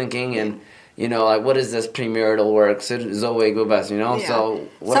school thinking, and, you know, like, what is this premarital work? Zoe Gubas, you know? Yeah. So,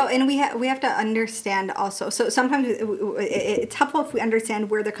 and we have to understand also, so sometimes it's helpful if we understand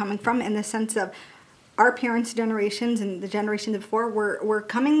where they're coming from in the sense of, our parents' generations and the generations before were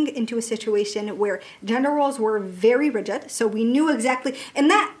coming into a situation where gender roles were very rigid. So we knew exactly,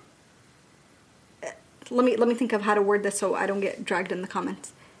 and that. Let me think of how to word this so I don't get dragged in the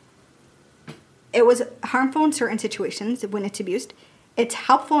comments. It was harmful in certain situations when it's abused. It's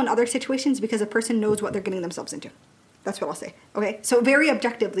helpful in other situations because a person knows what they're getting themselves into. That's what I'll say. Okay, so very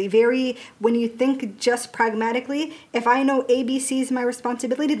objectively, when you think just pragmatically, if I know ABC is my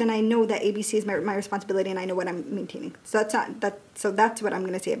responsibility, then I know that ABC is my responsibility, and I know what I'm maintaining. So that's not that. So that's what I'm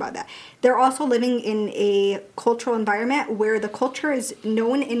going to say about that. They're also living in a cultural environment where the culture is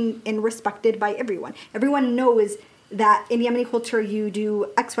known and respected by everyone. Everyone knows that in Yemeni culture you do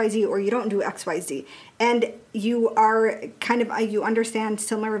XYZ or you don't do XYZ. And you are kind of, you understand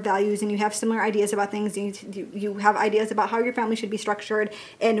similar values and you have similar ideas about things. You have ideas about how your family should be structured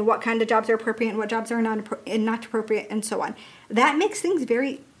and what kind of jobs are appropriate and what jobs are not appropriate and so on. That makes things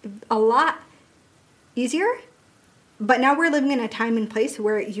a lot easier. But now we're living in a time and place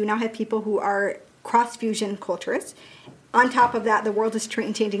where you now have people who are cross-fusion cultures. On top of that, the world is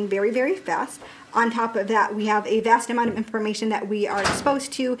changing very, very fast. On top of that, we have a vast amount of information that we are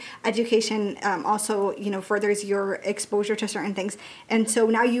exposed to. Education also, furthers your exposure to certain things. And so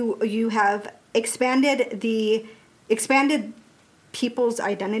now you have expanded people's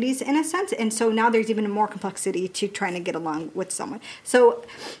identities in a sense. And so now there's even more complexity to trying to get along with someone. So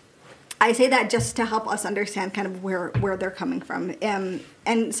I say that just to help us understand kind of where they're coming from.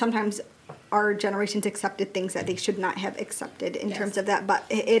 And sometimes our generations accepted things that they should not have accepted in terms of that, but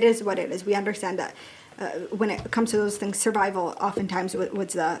it is what it is. We understand that when it comes to those things, survival oftentimes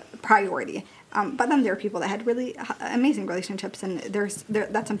was the priority. But then there are people that had really amazing relationships, and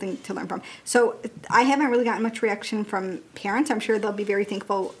that's something to learn from. So I haven't really gotten much reaction from parents. I'm sure they'll be very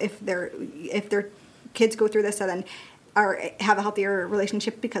thankful if their kids go through this and then have a healthier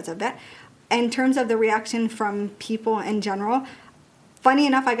relationship because of that. In terms of the reaction from people in general, funny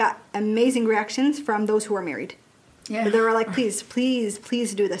enough, I got amazing reactions from those who are married. Yeah. They were like, please, please,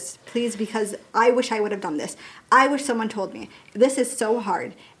 please do this. Please, because I wish I would have done this. I wish someone told me. This is so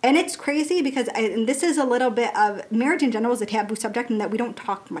hard. And it's crazy because and this is a little bit of marriage in general is a taboo subject and that we don't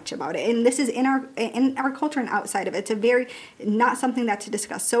talk much about it. And this is in our culture and outside of it. It's a very not something that's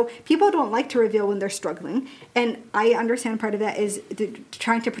discussed. So people don't like to reveal when they're struggling. And I understand part of that is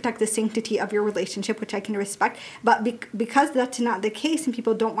trying to protect the sanctity of your relationship, which I can respect. But because that's not the case and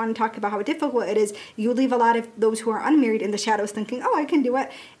people don't want to talk about how difficult it is, you leave a lot of those who are unmarried in the shadows thinking, oh, I can do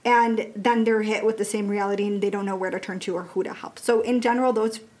it. And then they're hit with the same reality and they don't know where to turn to or who to help. So in general,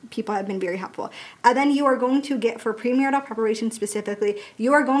 those people have been very helpful. And then you are going to get, for premarital preparation specifically,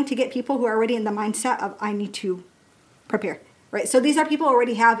 you are going to get people who are already in the mindset of, I need to prepare. Right? So these are people who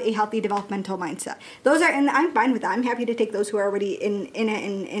already have a healthy developmental mindset. Those are, and I'm fine with that. I'm happy to take those who are already in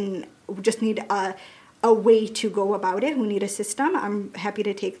it and just need a way to go about it, who need a system. I'm happy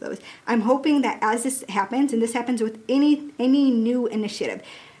to take those. I'm hoping that as this happens, and this happens with any new initiative,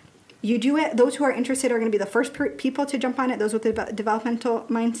 you do it, those who are interested are going to be the first people to jump on it, those with the developmental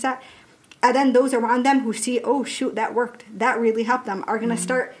mindset. And then those around them who see, oh, shoot, that worked. That really helped them, are going to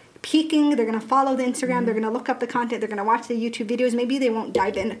start peeking. They're going to follow the Instagram. They're going to look up the content. They're going to watch the YouTube videos. Maybe they won't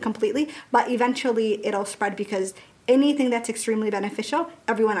dive in completely, but eventually it'll spread because anything that's extremely beneficial,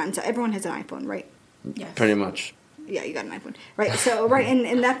 everyone has an iPhone, right? Yes. Pretty much. Yeah, you got an iPhone. Right, so, right,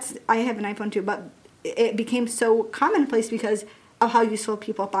 and that's, I have an iPhone too, but it became so commonplace because of how useful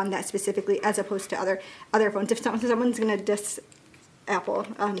people found that specifically as opposed to other phones. If someone's going to diss Apple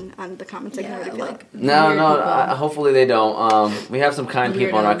on the comments, I can already feel it. No, hopefully they don't. We have some kind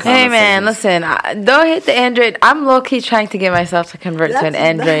people in our comments. Hey man, listen, don't hate the Android. I'm low-key trying to get myself to convert to an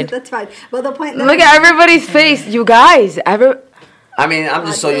Android. That's fine. Well, the point... Look at everybody's face, you guys. I mean, I'm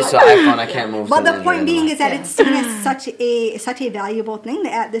just so used to iPhone, I can't move. But the point being is that it's seen as such a valuable thing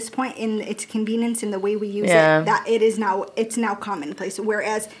that at this point in its convenience and the way we use it, that it's now commonplace.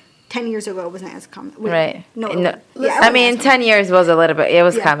 Whereas 10 years ago, it wasn't as common. Right. No. No. Yeah, I mean, 10 years was a little bit. It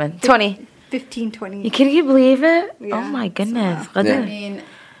was Yeah. common. 20. 15, 20. Can you believe it? Yeah. Oh my goodness. I Yeah. mean,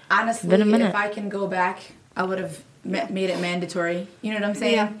 honestly, Been a minute. if I can go back, I would have made it mandatory. You know what I'm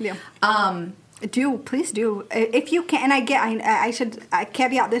saying? Yeah. Please do. If you can, and I should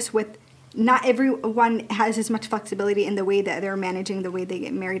caveat this with, not everyone has as much flexibility in the way that they're managing the way they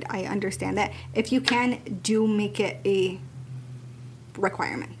get married. I understand that. If you can, do make it a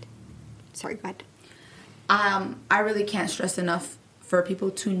requirement. Sorry, go ahead. I really can't stress enough for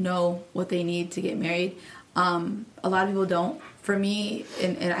people to know what they need to get married. A lot of people don't. For me,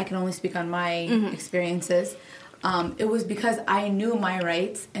 and I can only speak on my experiences, it was because I knew my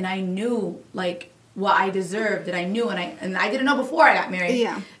rights and I knew like what I deserved, and I knew, and I didn't know before I got married.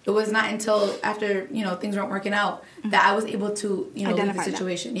 Yeah. It was not until after things weren't working out that I was able to leave the Identify that.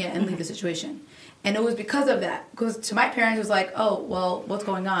 situation. Yeah, and leave the situation. And it was because of that. Because to my parents, it was like, oh, well, what's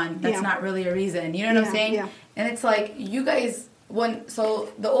going on? That's Yeah. not really a reason. You know what I'm saying? Yeah. And it's like, you guys, so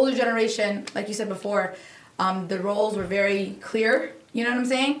the older generation, like you said before, the roles were very clear. You know what I'm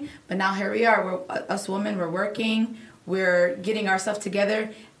saying? But now here we are. Us women, we're working. We're getting ourselves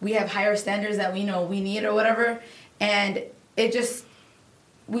together. We have higher standards that we know we need or whatever. And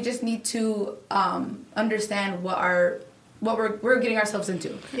we just need to understand what we're getting ourselves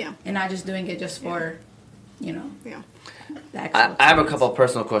into. Yeah. And not just doing it just for, Yeah. the actual I have a couple of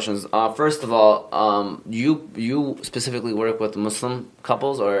personal questions. First of all, you specifically work with Muslim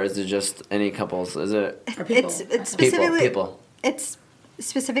couples, or is it just any couples? Is it For people. It's specifically people? It's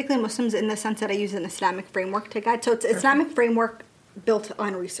specifically Muslims in the sense that I use an Islamic framework to guide. So it's Islamic framework built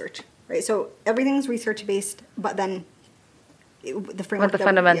on research, right? So everything's research based, but then the framework. What the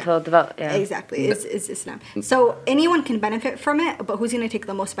fundamental develop. Yeah. Exactly, is Islam. So anyone can benefit from it, but who's going to take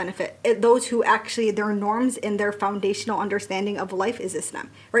the most benefit? Those who actually, their norms and their foundational understanding of life is Islam,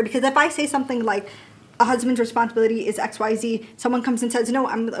 right? Because if I say something like, a husband's responsibility is XYZ, someone comes and says, no,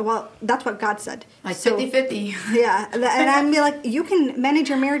 well, that's what God said. Like So- 50-50. Yeah, and I'm be like, you can manage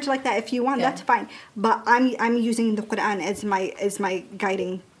your marriage like that if you want. Yeah. That's fine. But I'm using the Quran as my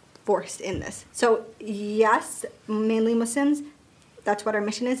guiding force in this. So yes, mainly Muslims. That's what our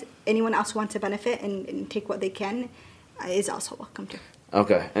mission is. Anyone else who wants to benefit and take what they can is also welcome to.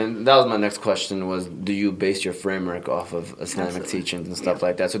 Okay, and that was my next question was, do you base your framework off of Islamic Absolutely. teachings and stuff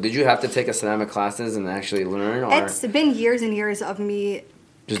like that? So did you have to take Islamic classes and actually learn, or It's been years and years of me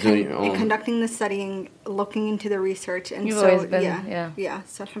just doing your own? conducting the studying, looking into the research, and You've so always been, yeah.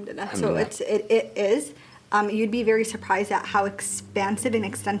 So alhamdulillah. Alhamdulillah. So it is. You'd be very surprised at how expansive and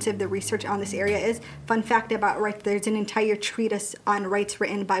extensive the research on this area is. Fun fact about rights: there's an entire treatise on rights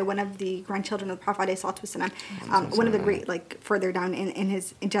written by one of the grandchildren of the Prophet ﷺ, one of the great, like further down in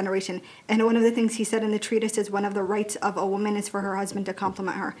his generation. And one of the things he said in the treatise is one of the rights of a woman is for her husband to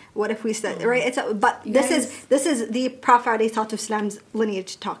compliment her. What if we said right? This is the Prophet ﷺ's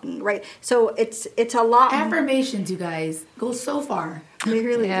lineage talking, right? So it's a lot. Affirmations, you guys, go so far. They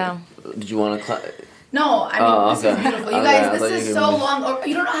really Yeah. Did you want to? No, I mean, this okay. is beautiful. You Okay, I guys, thought this you is could so move. long.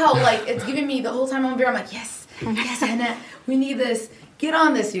 You don't know how, like, it's giving me the whole time I'm here. I'm like, yes, Hannah, we need this. Get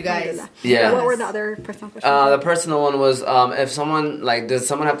on this, you guys. Yeah. What were the other personal questions? The personal one was, if someone does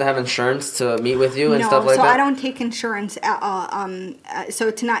someone have to have insurance to meet with you and no, stuff like so that? I don't take insurance at all. So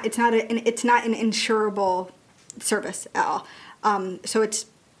it's not an insurable service at all. So it's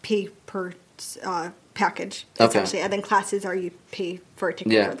pay per package Okay. essentially, and then classes are you pay for a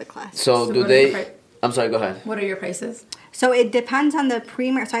ticket Yeah. for the class. So So do what are the they? I'm sorry. Go ahead. What are your prices? So it depends on the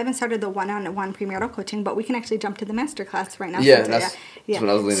premier. So I haven't started the one-on-one premarital coaching, but we can actually jump to the master class right now. Yeah, since that's what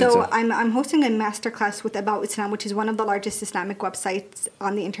I was leaning So to. I'm hosting a master class with About Islam, which is one of the largest Islamic websites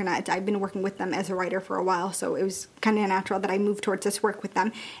on the internet. I've been working with them as a writer for a while, so it was kind of natural that I moved towards this work with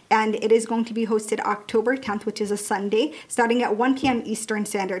them. And it is going to be hosted October 10th, which is a Sunday, starting at 1 p.m. Eastern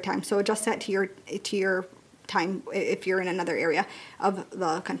Standard Time. So adjust that to your time if you're in another area of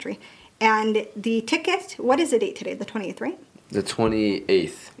the country. And the ticket, what is the date today? The 28th, right? The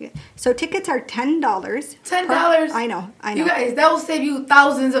 28th. Yeah. So tickets are $10. $10? I know. You guys, that will save you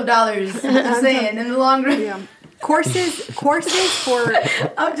thousands of dollars. I'm saying, in the long run. Yeah. Courses for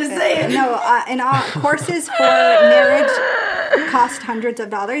I'm just saying. courses for marriage cost hundreds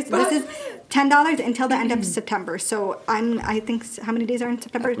of dollars. This is $10 until the end of September. So I think how many days are in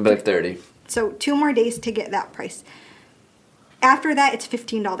September? About 30. So 2 more days to get that price. After that, it's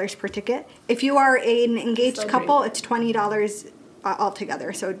 $15 per ticket. If you are an engaged So couple, it's $20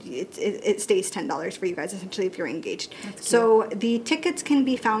 altogether. So it stays $10 for you guys essentially if you're engaged. So the tickets can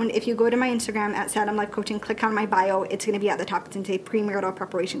be found if you go to my Instagram at Saddam Life Coaching, click on my bio. It's going to be at the top. It's going to say premarital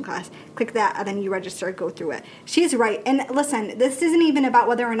preparation class. Click that and then you register, go through it. She's right. And listen, this isn't even about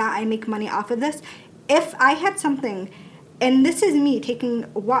whether or not I make money off of this. If I had something, and this is me taking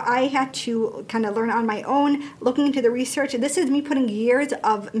what I had to kind of learn on my own, looking into the research. This is me putting years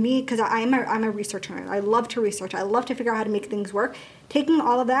of me, because I'm a researcher. I love to research. I love to figure out how to make things work. Taking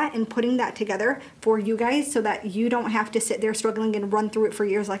all of that and putting that together for you guys so that you don't have to sit there struggling and run through it for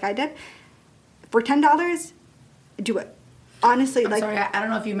years like I did. For $10, do it. Honestly, I'm sorry, I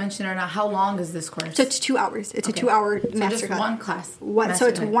don't know if you mentioned it or not. How long is this course? So it's 2 hours. It's a 2-hour master just class. one class. So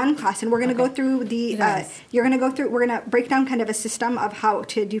it's one class, and we're going to go through the. We're going to break down kind of a system of how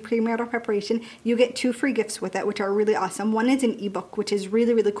to do premarital preparation. You get 2 free gifts with it, which are really awesome. One is an ebook, which is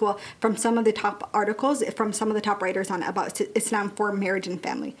really, really cool, from some of the top articles from some of the top writers on about Islam for marriage and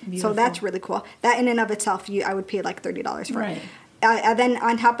family. Beautiful. So that's really cool. That in and of itself, I would pay like $30 for. Right. Then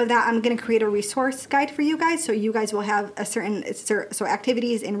on top of that, I'm going to create a resource guide for you guys, so you guys will have so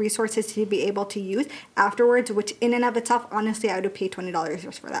activities and resources to be able to use afterwards, which in and of itself, honestly, I would pay $20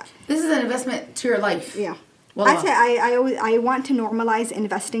 just for that. This is an investment to your life. Yeah. I want to normalize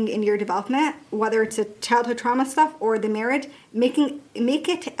investing in your development, whether it's a childhood trauma stuff or the marriage, make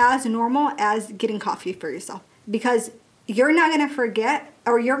it as normal as getting coffee for yourself, because you're not going to forget,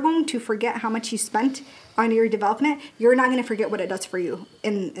 or you're going to forget how much you spent on your development. You're not going to forget what it does for you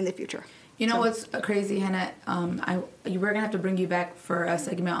in the future. You know what's crazy, Hannah? We're going to have to bring you back for a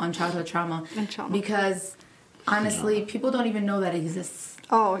segment on childhood trauma. Because honestly, people don't even know that exists.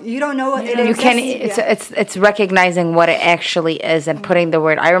 Oh, you don't know what it is. You can. It's recognizing what it actually is and putting the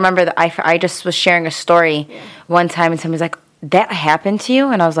word. I remember that I just was sharing a story one time, and somebody's like, "That happened to you?"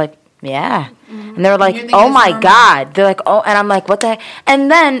 And I was like, "Yeah." And they were like, "Oh my God." They're like, "Oh," and I'm like, "What the heck?"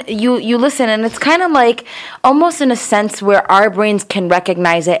 And then you listen, and it's kind of like almost in a sense where our brains can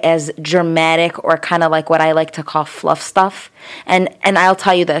recognize it as dramatic or kind of like what I like to call fluff stuff. And I'll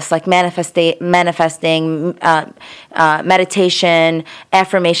tell you this, like manifesting, meditation,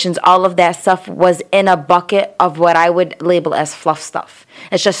 affirmations, all of that stuff was in a bucket of what I would label as fluff stuff.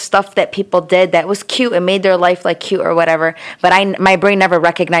 It's just stuff that people did that was cute and made their life like cute or whatever, but my brain never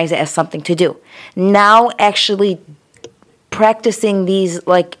recognized it as something to do. Now actually practicing these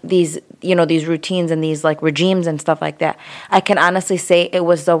routines and these like regimes and stuff like that, I can honestly say it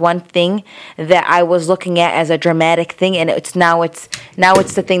was the one thing that I was looking at as a dramatic thing, and it's now it's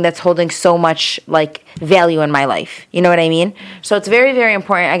the thing that's holding so much like value in my life. You know what I mean? So it's very, very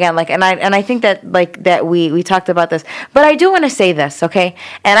important. Again, like, and I think that like that we talked about this, but I do want to say this, okay?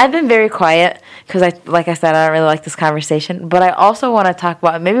 And I've been very quiet because like I said, I don't really like this conversation, but I also want to talk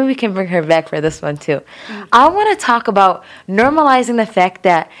about, maybe we can bring her back for this one too. I want to talk about normalizing the fact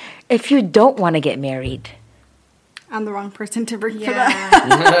that if you don't want to get married, I'm the wrong person to bring for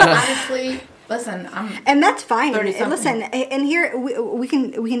that. Honestly, listen, and that's fine. Listen, and here we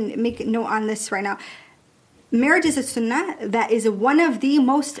can make a note on this right now. Marriage is a sunnah that is one of the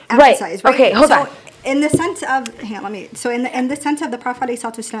most emphasized. Right? Okay, hold on. In the sense of, in the sense of the Prophet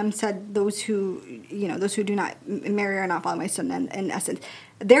ﷺ said, those who do not marry are not following my sunnah. In essence,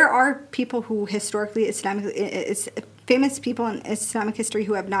 there are people who historically famous people in Islamic history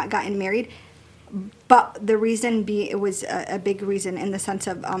who have not gotten married, but the reason it was a big reason in the sense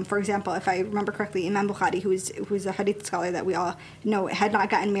of, for example, if I remember correctly, Imam Bukhari, who's a hadith scholar that we all know, had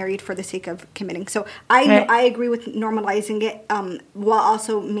not gotten married for the sake of committing. So I agree with normalizing it, while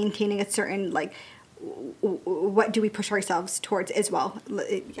also maintaining a certain like, what do we push ourselves towards as well?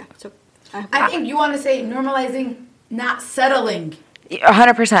 Yeah. So I think you want to say normalizing, not settling.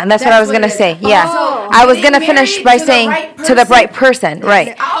 100%, and that's what I was gonna say. Yeah, I was gonna finish by saying to the right person,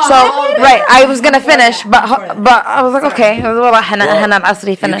 right? I was gonna finish, but I was like, okay, you kind of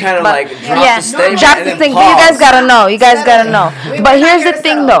like drop the thing. But you guys gotta know. But here's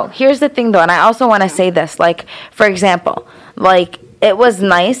the thing though, and I also want to say this, like for example, like. It was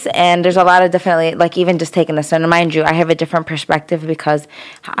nice, and there's a lot of definitely, like, even just taking this, and mind you, I have a different perspective because,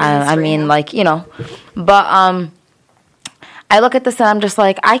 I mean, like, you know, but, I look at this and I'm just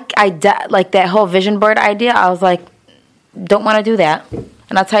like, like that whole vision board idea, I was like, don't want to do that.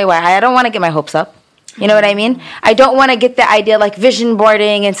 And I'll tell you why. I don't want to get my hopes up. You know what I mean? I don't want to get the idea like vision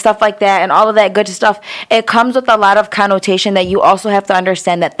boarding and stuff like that and all of that good stuff. It comes with a lot of connotation that you also have to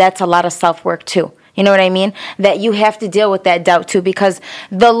understand that that's a lot of self-work too. You know what I mean? That you have to deal with that doubt too, because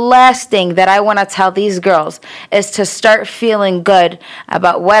the last thing that I want to tell these girls is to start feeling good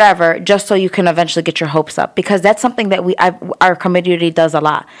about whatever just so you can eventually get your hopes up, because that's something that our community does a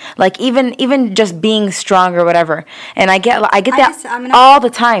lot. Like even just being strong or whatever. And I get that all the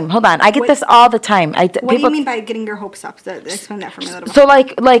time. Hold on. I get this all the time. What do you mean by getting your hopes up? Explain that for me a little bit. So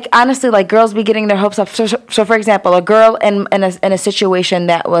like honestly, like girls be getting their hopes up. So for example, a girl in a situation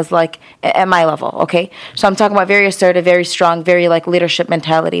that was like at my level. Okay, so I'm talking about very assertive, very strong, very like leadership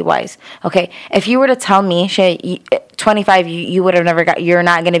mentality wise. Okay, if you were to tell me, Shay, 25, you would have never you're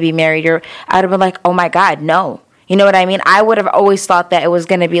not going to be married. I'd have been like, oh my God, no. You know what I mean? I would have always thought that it was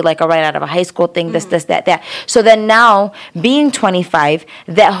going to be like a right out of a high school thing, this, that. So then now, being 25,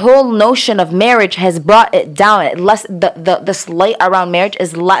 that whole notion of marriage has brought it down. The light around marriage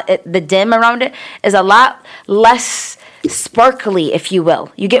is the dim around it is a lot less sparkly, if you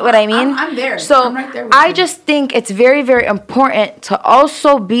will. You get what I mean? I'm there. So I'm right there with I you. just think it's very, very important to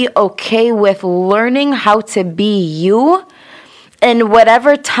also be okay with learning how to be you in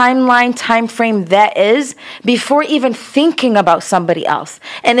whatever time frame that is, before even thinking about somebody else.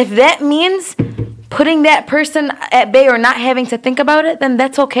 And if that means putting that person at bay or not having to think about it, then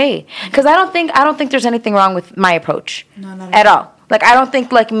that's okay. Because I don't think there's anything wrong with my approach. No, not at all. Like, I don't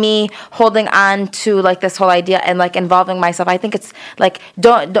think, like, me holding on to, like, this whole idea and, like, involving myself, I think it's, like,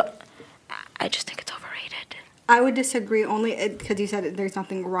 I just think it's overrated. I would disagree only because you said there's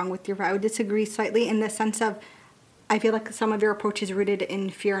nothing wrong with your. I would disagree slightly in the sense of, I feel like some of your approach is rooted in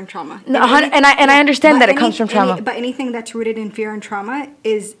fear and trauma. No, and I understand that it comes from trauma. But anything that's rooted in fear and trauma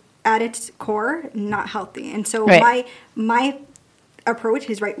is, at its core, not healthy. And so right. my approach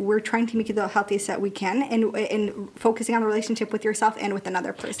is, right, we're trying to make it the healthiest that we can, and focusing on the relationship with yourself and with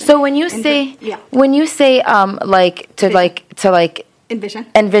another person. So when you say like to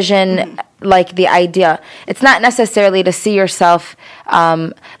envision mm-hmm. like the idea, it's not necessarily to see yourself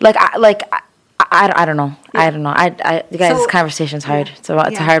I don't know. Yeah. I don't know. You guys, this conversation's hard. Yeah.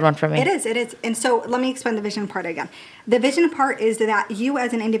 It's a hard one for me. It is. And so let me explain the vision part again. The vision part is that you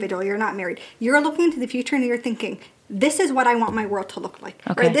as an individual, you're not married. You're looking into the future and you're thinking, this is what I want my world to look like.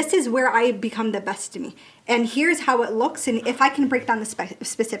 Okay. Or this is where I become the best to me. And here's how it looks. And if I can break down the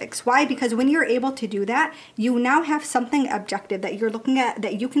specifics. Why? Because when you're able to do that, you now have something objective that you're looking at,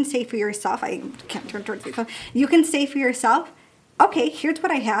 that you can say for yourself. I can't turn towards the phone. You can say for yourself, okay, here's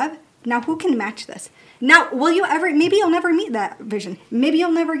what I have. Now, who can match this? Now, maybe you'll never meet that vision. Maybe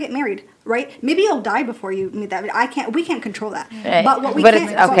you'll never get married, right? Maybe you'll die before you meet that. We can't control that. Right. But what we but can,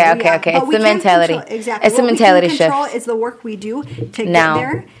 it's okay. It's the mentality. Exactly. It's the mentality shift. What we can control shift. is the work we do to now, get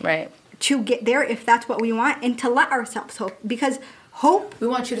there. Right. To get there, if that's what we want, and to let ourselves hope. Because hope... We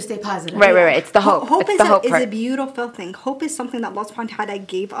want you to stay positive. Right. It's the hope. Hope is a beautiful thing. Hope is something that Allah subhanahu wa ta'ala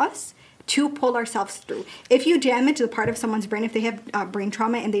gave us to pull ourselves through. If you damage the part of someone's brain, if they have brain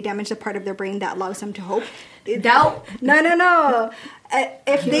trauma and they damage the part of their brain that allows them to hope, doubt. No.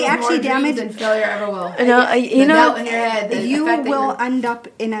 If they actually damage, than failure ever will. Doubt in your head, you will end up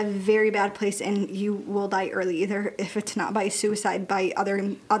in a very bad place, and you will die early. Either if it's not by suicide, by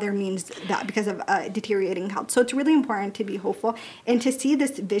other means that because of deteriorating health. So it's really important to be hopeful and to see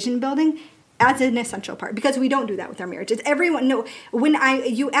this vision building as an essential part, because we don't do that with our marriages.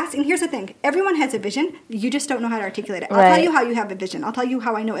 You ask, and here's the thing, everyone has a vision, you just don't know how to articulate it. I'll tell you how you have a vision. I'll tell you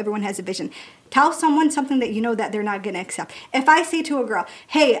how I know everyone has a vision. Tell someone something that you know that they're not going to accept. If I say to a girl,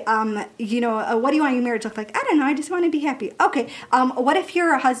 hey, what do you want your marriage to look like? I don't know, I just want to be happy. Okay, what if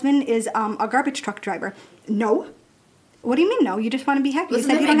your husband is a garbage truck driver? No. What do you mean no? You just want to be happy.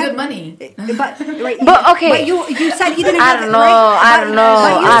 Listen, you said you don't make have good money. But okay. But you said you didn't have it, right? I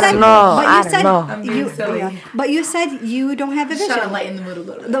don't know. But you said you don't have a vision. Try to lighten the mood a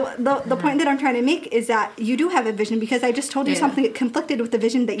little bit. The point that I'm trying to make is that you do have a vision, because I just told you something that conflicted with the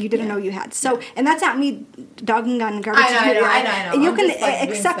vision that you didn't know you had. So, and that's not me dogging on garbage. I know. You can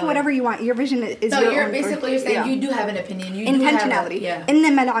accept whatever you want. Your vision is your own. You're saying you do have an opinion. You intentionality. Do have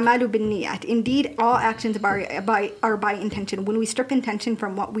إنما الأعمال بالنيات. Indeed, all actions are by intention. When we strip intention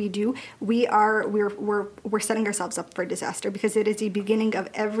from what we do, we're setting ourselves up for disaster, because it is the beginning of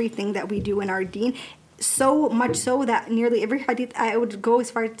everything that we do in our deen. So much so that nearly every hadith, I would go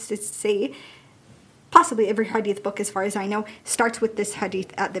as far as to say, possibly every hadith book, as far as I know, starts with this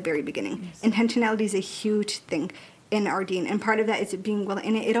hadith at the very beginning. Yes. Intentionality is a huge thing in our deen, and part of that is being willing,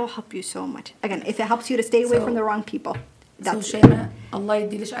 and it'll help you so much. Again, if it helps you to stay away from the wrong people. Allah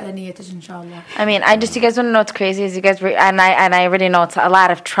يديلش على نيتك إن شاء الله. I mean, you guys want to know what's crazy is and I already know it's a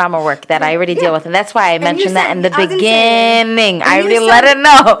lot of trauma work that I already deal with, and that's why I mentioned that in the beginning. I already let it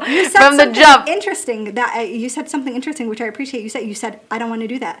know from the jump. Interesting that you said something interesting, which I appreciate. You said I don't want to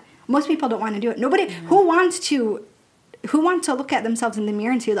do that. Most people don't want to do it. Nobody who wants to look at themselves in the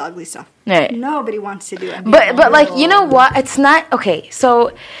mirror and see the ugly stuff. Right. Nobody wants to do it. But like, you know what? It's not okay.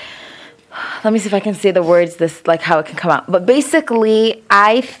 So let me see if I can say the words this like how it can come out. But basically,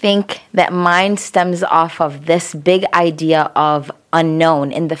 I think that mine stems off of this big idea of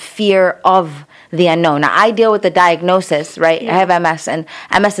unknown and the fear of the unknown. Now, I deal with the diagnosis, right? Yeah. I have MS, and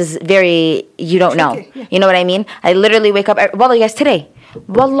MS is very, you don't know. Tricky, yeah. You know what I mean? I literally wake up, well, yes, today,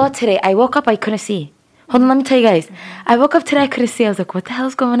 I woke up, I couldn't see. Hold on, let me tell you guys. I woke up today, I couldn't see. I was like, what the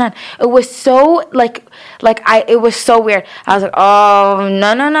hell's going on? It was so, it was so weird. I was like, oh,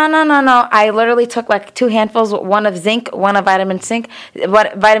 no. I literally took like 2 handfuls, one of zinc, one of vitamin C,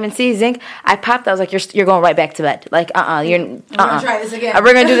 zinc. I popped, I was like, you're going right back to bed. Like, We're going to try this again.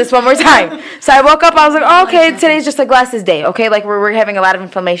 We're going to do this one more time. So I woke up, I was like, oh, okay, today's just a glasses day, okay? Like, we're having a lot of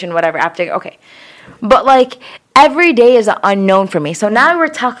inflammation, whatever, after, okay. But, like, every day is an unknown for me. So now we're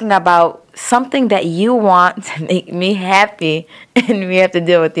talking about something that you want to make me happy, and we have to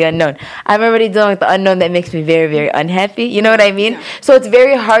deal with the unknown. I'm already dealing with the unknown that makes me very, very unhappy. You know what I mean? Yeah. So it's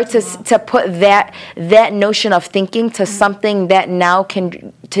very hard to put that notion of thinking to something that now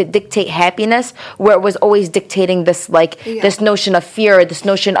can to dictate happiness, where it was always dictating this this notion of fear, this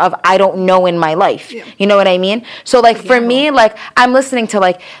notion of I don't know in my life. Yeah. You know what I mean? So like for me, like I'm listening to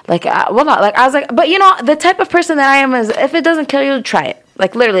I was like, but you know, the type of person that I am is if it doesn't kill you, try it.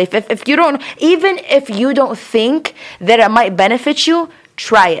 Like literally, if you don't, even if you don't think that it might benefit you,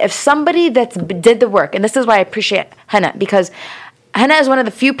 try it. If somebody did the work, and this is why I appreciate Hannah, because Hannah is one of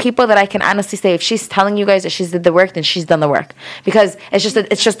the few people that I can honestly say if she's telling you guys that she's did the work, then she's done the work, because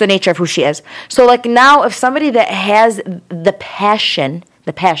it's just the nature of who she is. So like now, if somebody that has the passion,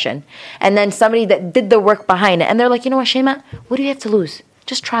 and then somebody that did the work behind it, and they're like, you know what, Shema, what do you have to lose?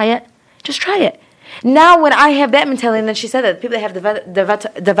 Just try it. Now, when I have that mentality, and then she said that people that have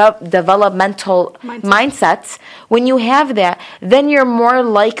developmental mindsets, when you have that, then you're more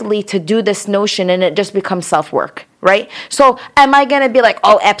likely to do this notion, and it just becomes self-work, right? So, am I going to be like,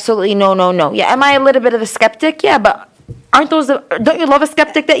 oh, absolutely, no. Yeah, am I a little bit of a skeptic? Yeah, but don't you love a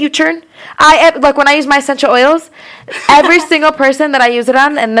skeptic that you churn? Like when I use my essential oils, every single person that I use it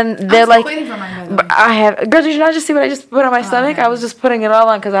on, and then they're like, waiting for mine, girl, did you not just see what I just put on my stomach? I was just putting it all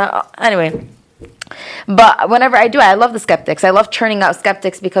on anyway. But whenever I do, I love the skeptics. I love churning out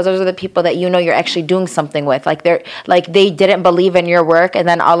skeptics because those are the people that you know you're actually doing something with. Like they didn't believe in your work, and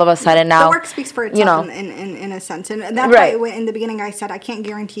then all of a sudden now the work speaks for itself, in a sense, and that's why in the beginning I said I can't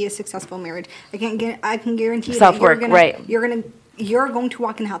guarantee a successful marriage. I can guarantee self-work. You're going to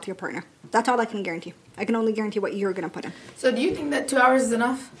walk in health with your partner. That's all I can guarantee. I can only guarantee what you're going to put in. So do you think that 2 hours is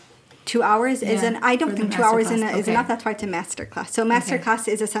enough? 2 hours I don't think 2 hours is enough. That's why it's a master class. So master class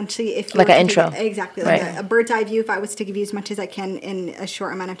is essentially if you like an intro. Exactly. Like a bird's eye view. If I was to give you as much as I can in a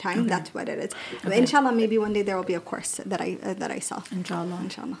short amount of time, that's what it is. But inshallah, maybe one day there will be a course that I sell.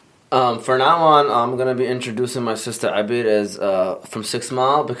 Inshallah. For now on, I'm going to be introducing my sister Abid as from 6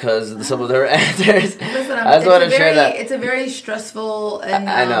 Mile because some of her answers. Listen, I just want to share that. It's a very stressful and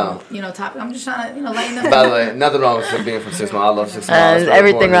I know. Topic. I'm just trying to let you know. By the way, nothing wrong with being from 6 Mile. I love 6 Mile. There's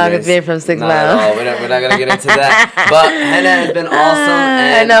everything wrong with being from 6 Mile. We're not going to get into that. But Hannah has been awesome.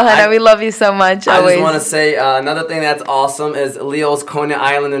 And I know, Hannah. We love you so much. I just want to say another thing that's awesome is Leo's Coney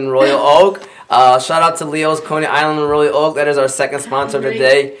Island in Royal Oak. Shout out to Leo's Coney Island and Royal Oak. That is our second sponsor of the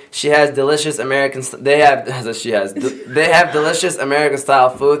day. She has delicious American. They have delicious American style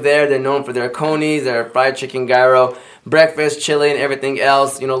food there. They're known for their conies, their fried chicken gyro, breakfast, chili, and everything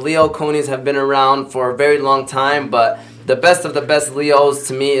else. You know, Leo conies have been around for a very long time, but the best of the best Leos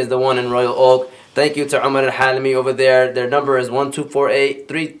to me is the one in Royal Oak. Thank you to Umar Al-Halimi over there. Their number is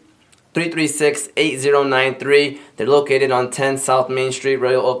 1248-336-8093. They're located on 10 South Main Street,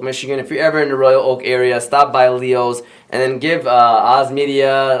 Royal Oak, Michigan. If you're ever in the Royal Oak area, stop by Leo's and then give Oz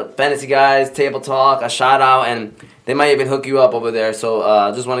Media, Fantasy Guys, Table Talk a shout out, and they might even hook you up over there. So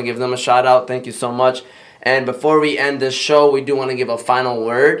I just want to give them a shout out. Thank you so much. And before we end this show, we do want to give a final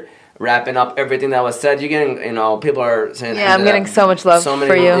word, wrapping up everything that was said. You're getting, people are saying... Yeah, I'm getting so much love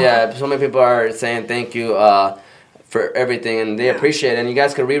for you. Yeah, so many people are saying thank you for everything, and they appreciate it. And you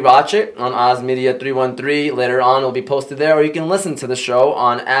guys can rewatch it on Oz Media 313. Later on, it'll be posted there, or you can listen to the show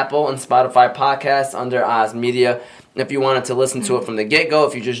on Apple and Spotify podcasts under Oz Media. If you wanted to listen to it from the get-go,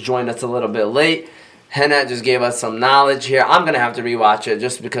 if you just joined us a little bit late, Hannah just gave us some knowledge here. I'm going to have to rewatch it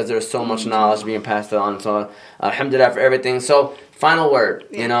just because there's so much knowledge being passed on. So, alhamdulillah for everything. So, final word,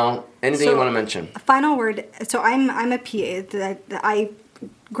 anything you want to mention? Final word. So, I'm a PA. I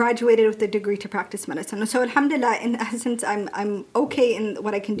graduated with a degree to practice medicine. So, alhamdulillah, in essence, I'm okay in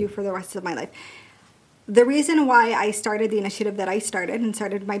what I can do for the rest of my life. the reason why I started the initiative that I started and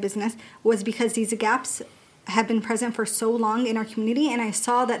started my business was because these gaps have been present for so long in our community, and I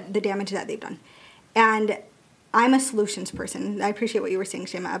saw that the damage that they've done. And I'm a solutions person. I appreciate what you were saying,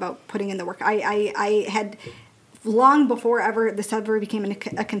 Shema, about putting in the work. I had, long before this ever became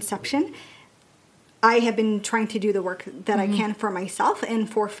a conception, I have been trying to do the work that I can for myself and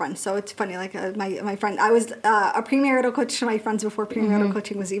for friends. So it's funny, like my friend, I was a premarital coach to my friends before premarital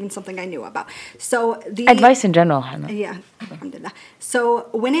coaching was even something I knew about. So the advice in general, Hannah. Yeah, alhamdulillah. So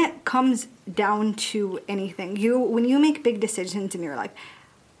when it comes down to anything, when you make big decisions in your life,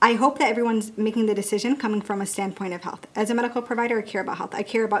 I hope that everyone's making the decision coming from a standpoint of health. As a medical provider, I care about health. I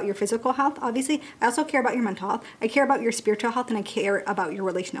care about your physical health, obviously. I also care about your mental health. I care about your spiritual health, and I care about your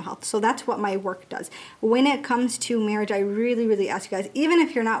relational health. So that's what my work does. When it comes to marriage, I really, really ask you guys, even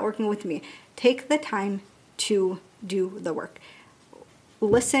if you're not working with me, take the time to do the work.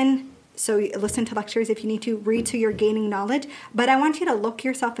 Listen. So listen to lectures if you need to, read so you're gaining knowledge. But I want you to look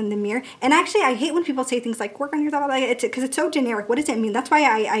yourself in the mirror. And actually, I hate when people say things like, work on yourself, because it's so generic. What does it mean? That's why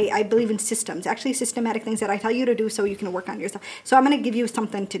I believe in systems, actually systematic things that I tell you to do so you can work on yourself. So I'm going to give you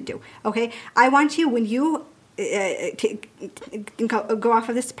something to do, okay? I want you, when you go off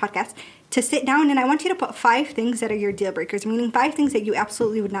of this podcast, to sit down, and I want you to put 5 things that are your deal breakers, meaning 5 things that you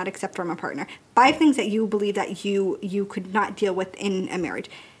absolutely would not accept from a partner. 5 things that you believe that you could not deal with in a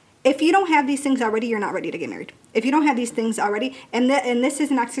marriage. If you don't have these things already, you're not ready to get married. If you don't have these things already, and this is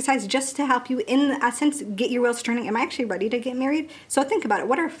an exercise just to help you, in essence, get your wheels turning. Am I actually ready to get married? So think about it.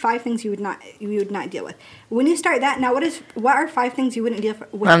 What are 5 things you would not deal with? When you start that, now what are 5 things you wouldn't deal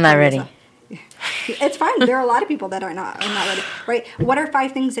with? I'm not ready. It's fine. There are a lot of people that are not ready, right? What are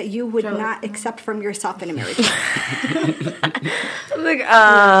 5 things that you would not accept from yourself in a marriage?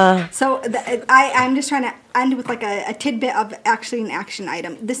 So I'm just trying to end with like a tidbit of actually an action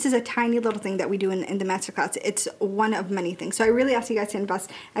item. This is a tiny little thing that we do in the masterclass. It's one of many things. So I really ask you guys to invest.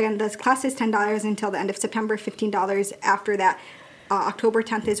 Again, this class is $10 until the end of September, $15 after that. October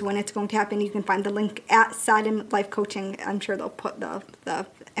 10th is when it's going to happen. You can find the link at Sadim Life Coaching. I'm sure they'll put the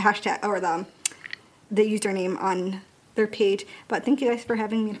hashtag or the username on their page. But thank you guys for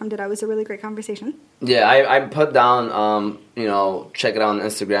having me. Alhamdulillah, it was a really great conversation. Yeah, I put down, check it out on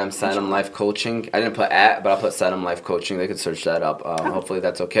Instagram, Sadim Life Coaching. I didn't put @ but I put Sadim Life Coaching. They could search that up. Hopefully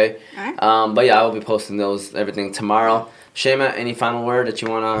that's okay. All right. But yeah, I will be posting everything tomorrow. Shema, any final word that you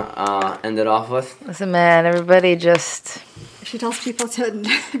want to end it off with? Listen, man, everybody just... She tells people to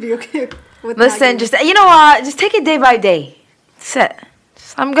be okay with listen, just, you know what? Just take it day by day. That's it.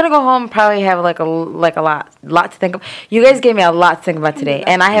 I'm gonna go home and probably have a lot to think of. You guys gave me a lot to think about today,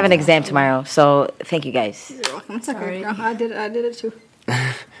 and I have an exam tomorrow. So thank you guys. You're welcome. It's okay, girl. I did it too.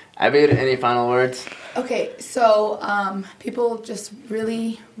 Abid, any final words? Okay, so people just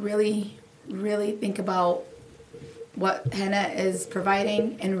really, really, really think about what Hannah is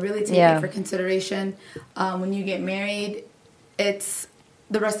providing and really take it for consideration. When you get married, it's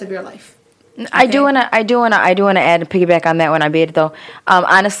the rest of your life. Okay. I do wanna add and piggyback on that one. I beat though.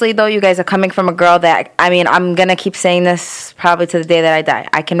 Honestly though, you guys are coming from a girl that, I mean, I'm gonna keep saying this probably to the day that I die.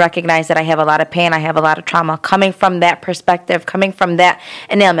 I can recognize that I have a lot of pain, I have a lot of trauma. Coming from that perspective, coming from that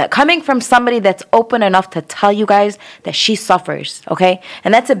enablement, coming from somebody that's open enough to tell you guys that she suffers, okay?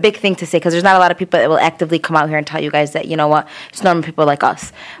 And that's a big thing to say, because there's not a lot of people that will actively come out here and tell you guys that, you know what, it's normal people like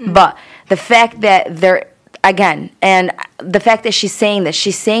us. Mm-hmm. But the fact that and the fact that she's saying that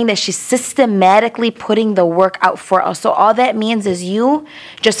she's systematically putting the work out for us. So all that means is you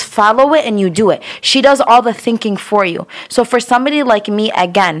just follow it and you do it. She does all the thinking for you. So for somebody like me,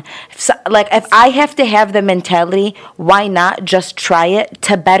 again, if I have to have the mentality, why not just try it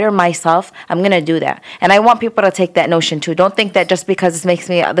to better myself? I'm going to do that. And I want people to take that notion too. Don't think that just because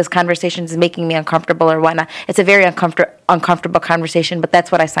this conversation is making me uncomfortable or whatnot. It's a very uncomfortable conversation, but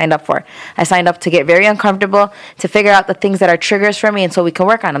that's what I signed up for. I signed up to get very uncomfortable, to figure out the things that are triggers for me, and so we can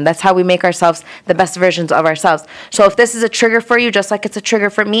work on them. That's how we make ourselves the best versions of ourselves. So if this is a trigger for you, just like it's a trigger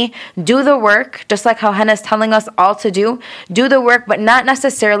for me, do the work, just like how Hannah is telling us all to do the work, but not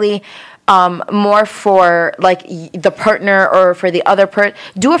necessarily more for like the partner or for the other person.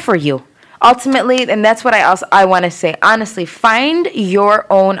 Do it for you. Ultimately, and that's what I want to say. Honestly, find your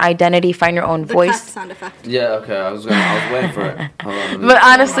own identity, find your own voice. Sound effect. Yeah, okay. I was waiting for it. Hold on, but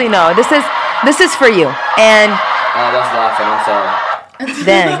honestly, no. This is for you. And that's laughing. I'm sorry.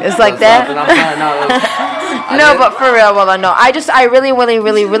 Dang, it's like that. No, but for real, well, no. I really, really,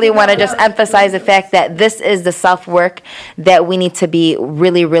 really, really want to just emphasize the fact that this is the self work that we need to be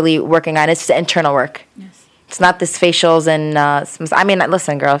really, really working on. It's the internal work. Yes. It's not this facials and, I mean,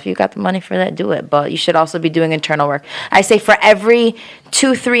 listen, girl, if you got the money for that, do it. But you should also be doing internal work. I say for every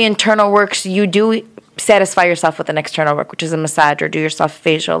 2-3 internal works you do, satisfy yourself with an external work, which is a massage or do yourself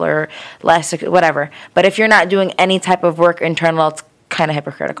facial or elastic, whatever. But if you're not doing any type of work internal, it's kind of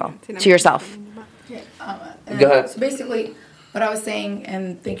hypocritical to yourself. Go ahead. So basically, what I was saying,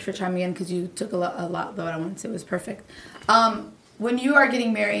 and thank you for chiming in because you took a lot, though I wanted to say was perfect. When you are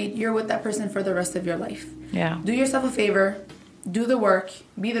getting married, you're with that person for the rest of your life. Yeah. Do yourself a favor. Do the work.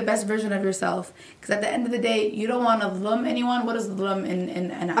 Be the best version of yourself. Because at the end of the day, you don't want to lum anyone. What is lum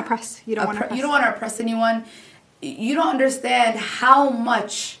in Oppress. You don't want to oppress. You don't want to oppress anyone. You don't understand how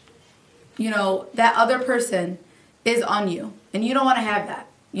much, that other person is on you. And you don't want to have that.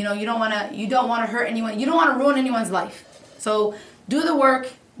 You don't want to hurt anyone. You don't want to ruin anyone's life. So do the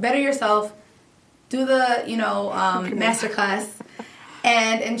work. Better yourself. Do the, masterclass.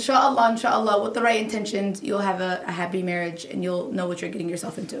 And inshallah, with the right intentions, you'll have a happy marriage and you'll know what you're getting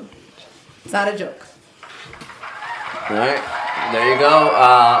yourself into. It's not a joke. All right, there you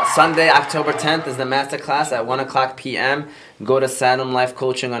go. Sunday, October 10th is the masterclass at 1 o'clock p.m. Go to Saddam Life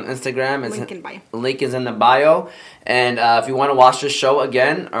Coaching on Instagram. Link is in the bio. And if you want to watch this show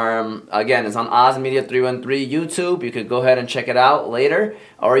again, it's on Oz Media 313 YouTube. You could go ahead and check it out later.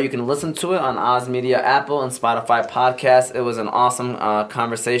 Or you can listen to it on Oz Media, Apple, and Spotify podcasts. It was an awesome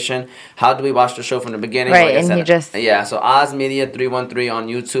conversation. How do we watch the show from the beginning? Right, and so Oz Media 313 on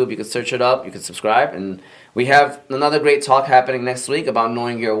YouTube. You can search it up. You can subscribe. And we have another great talk happening next week about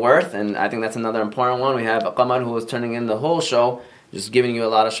knowing your worth. And I think that's another important one. We have Qamar, who is turning in the whole show, just giving you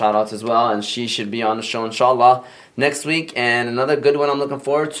a lot of shout-outs as well. And she should be on the show, inshallah, next week. And another good one I'm looking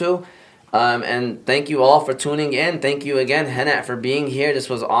forward to. And thank you all for tuning in. Thank you again, Henat, for being here. This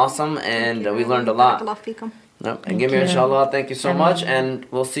was awesome, and we learned a lot. And give me inshallah. Thank you so much, and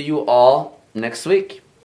we'll see you all next week.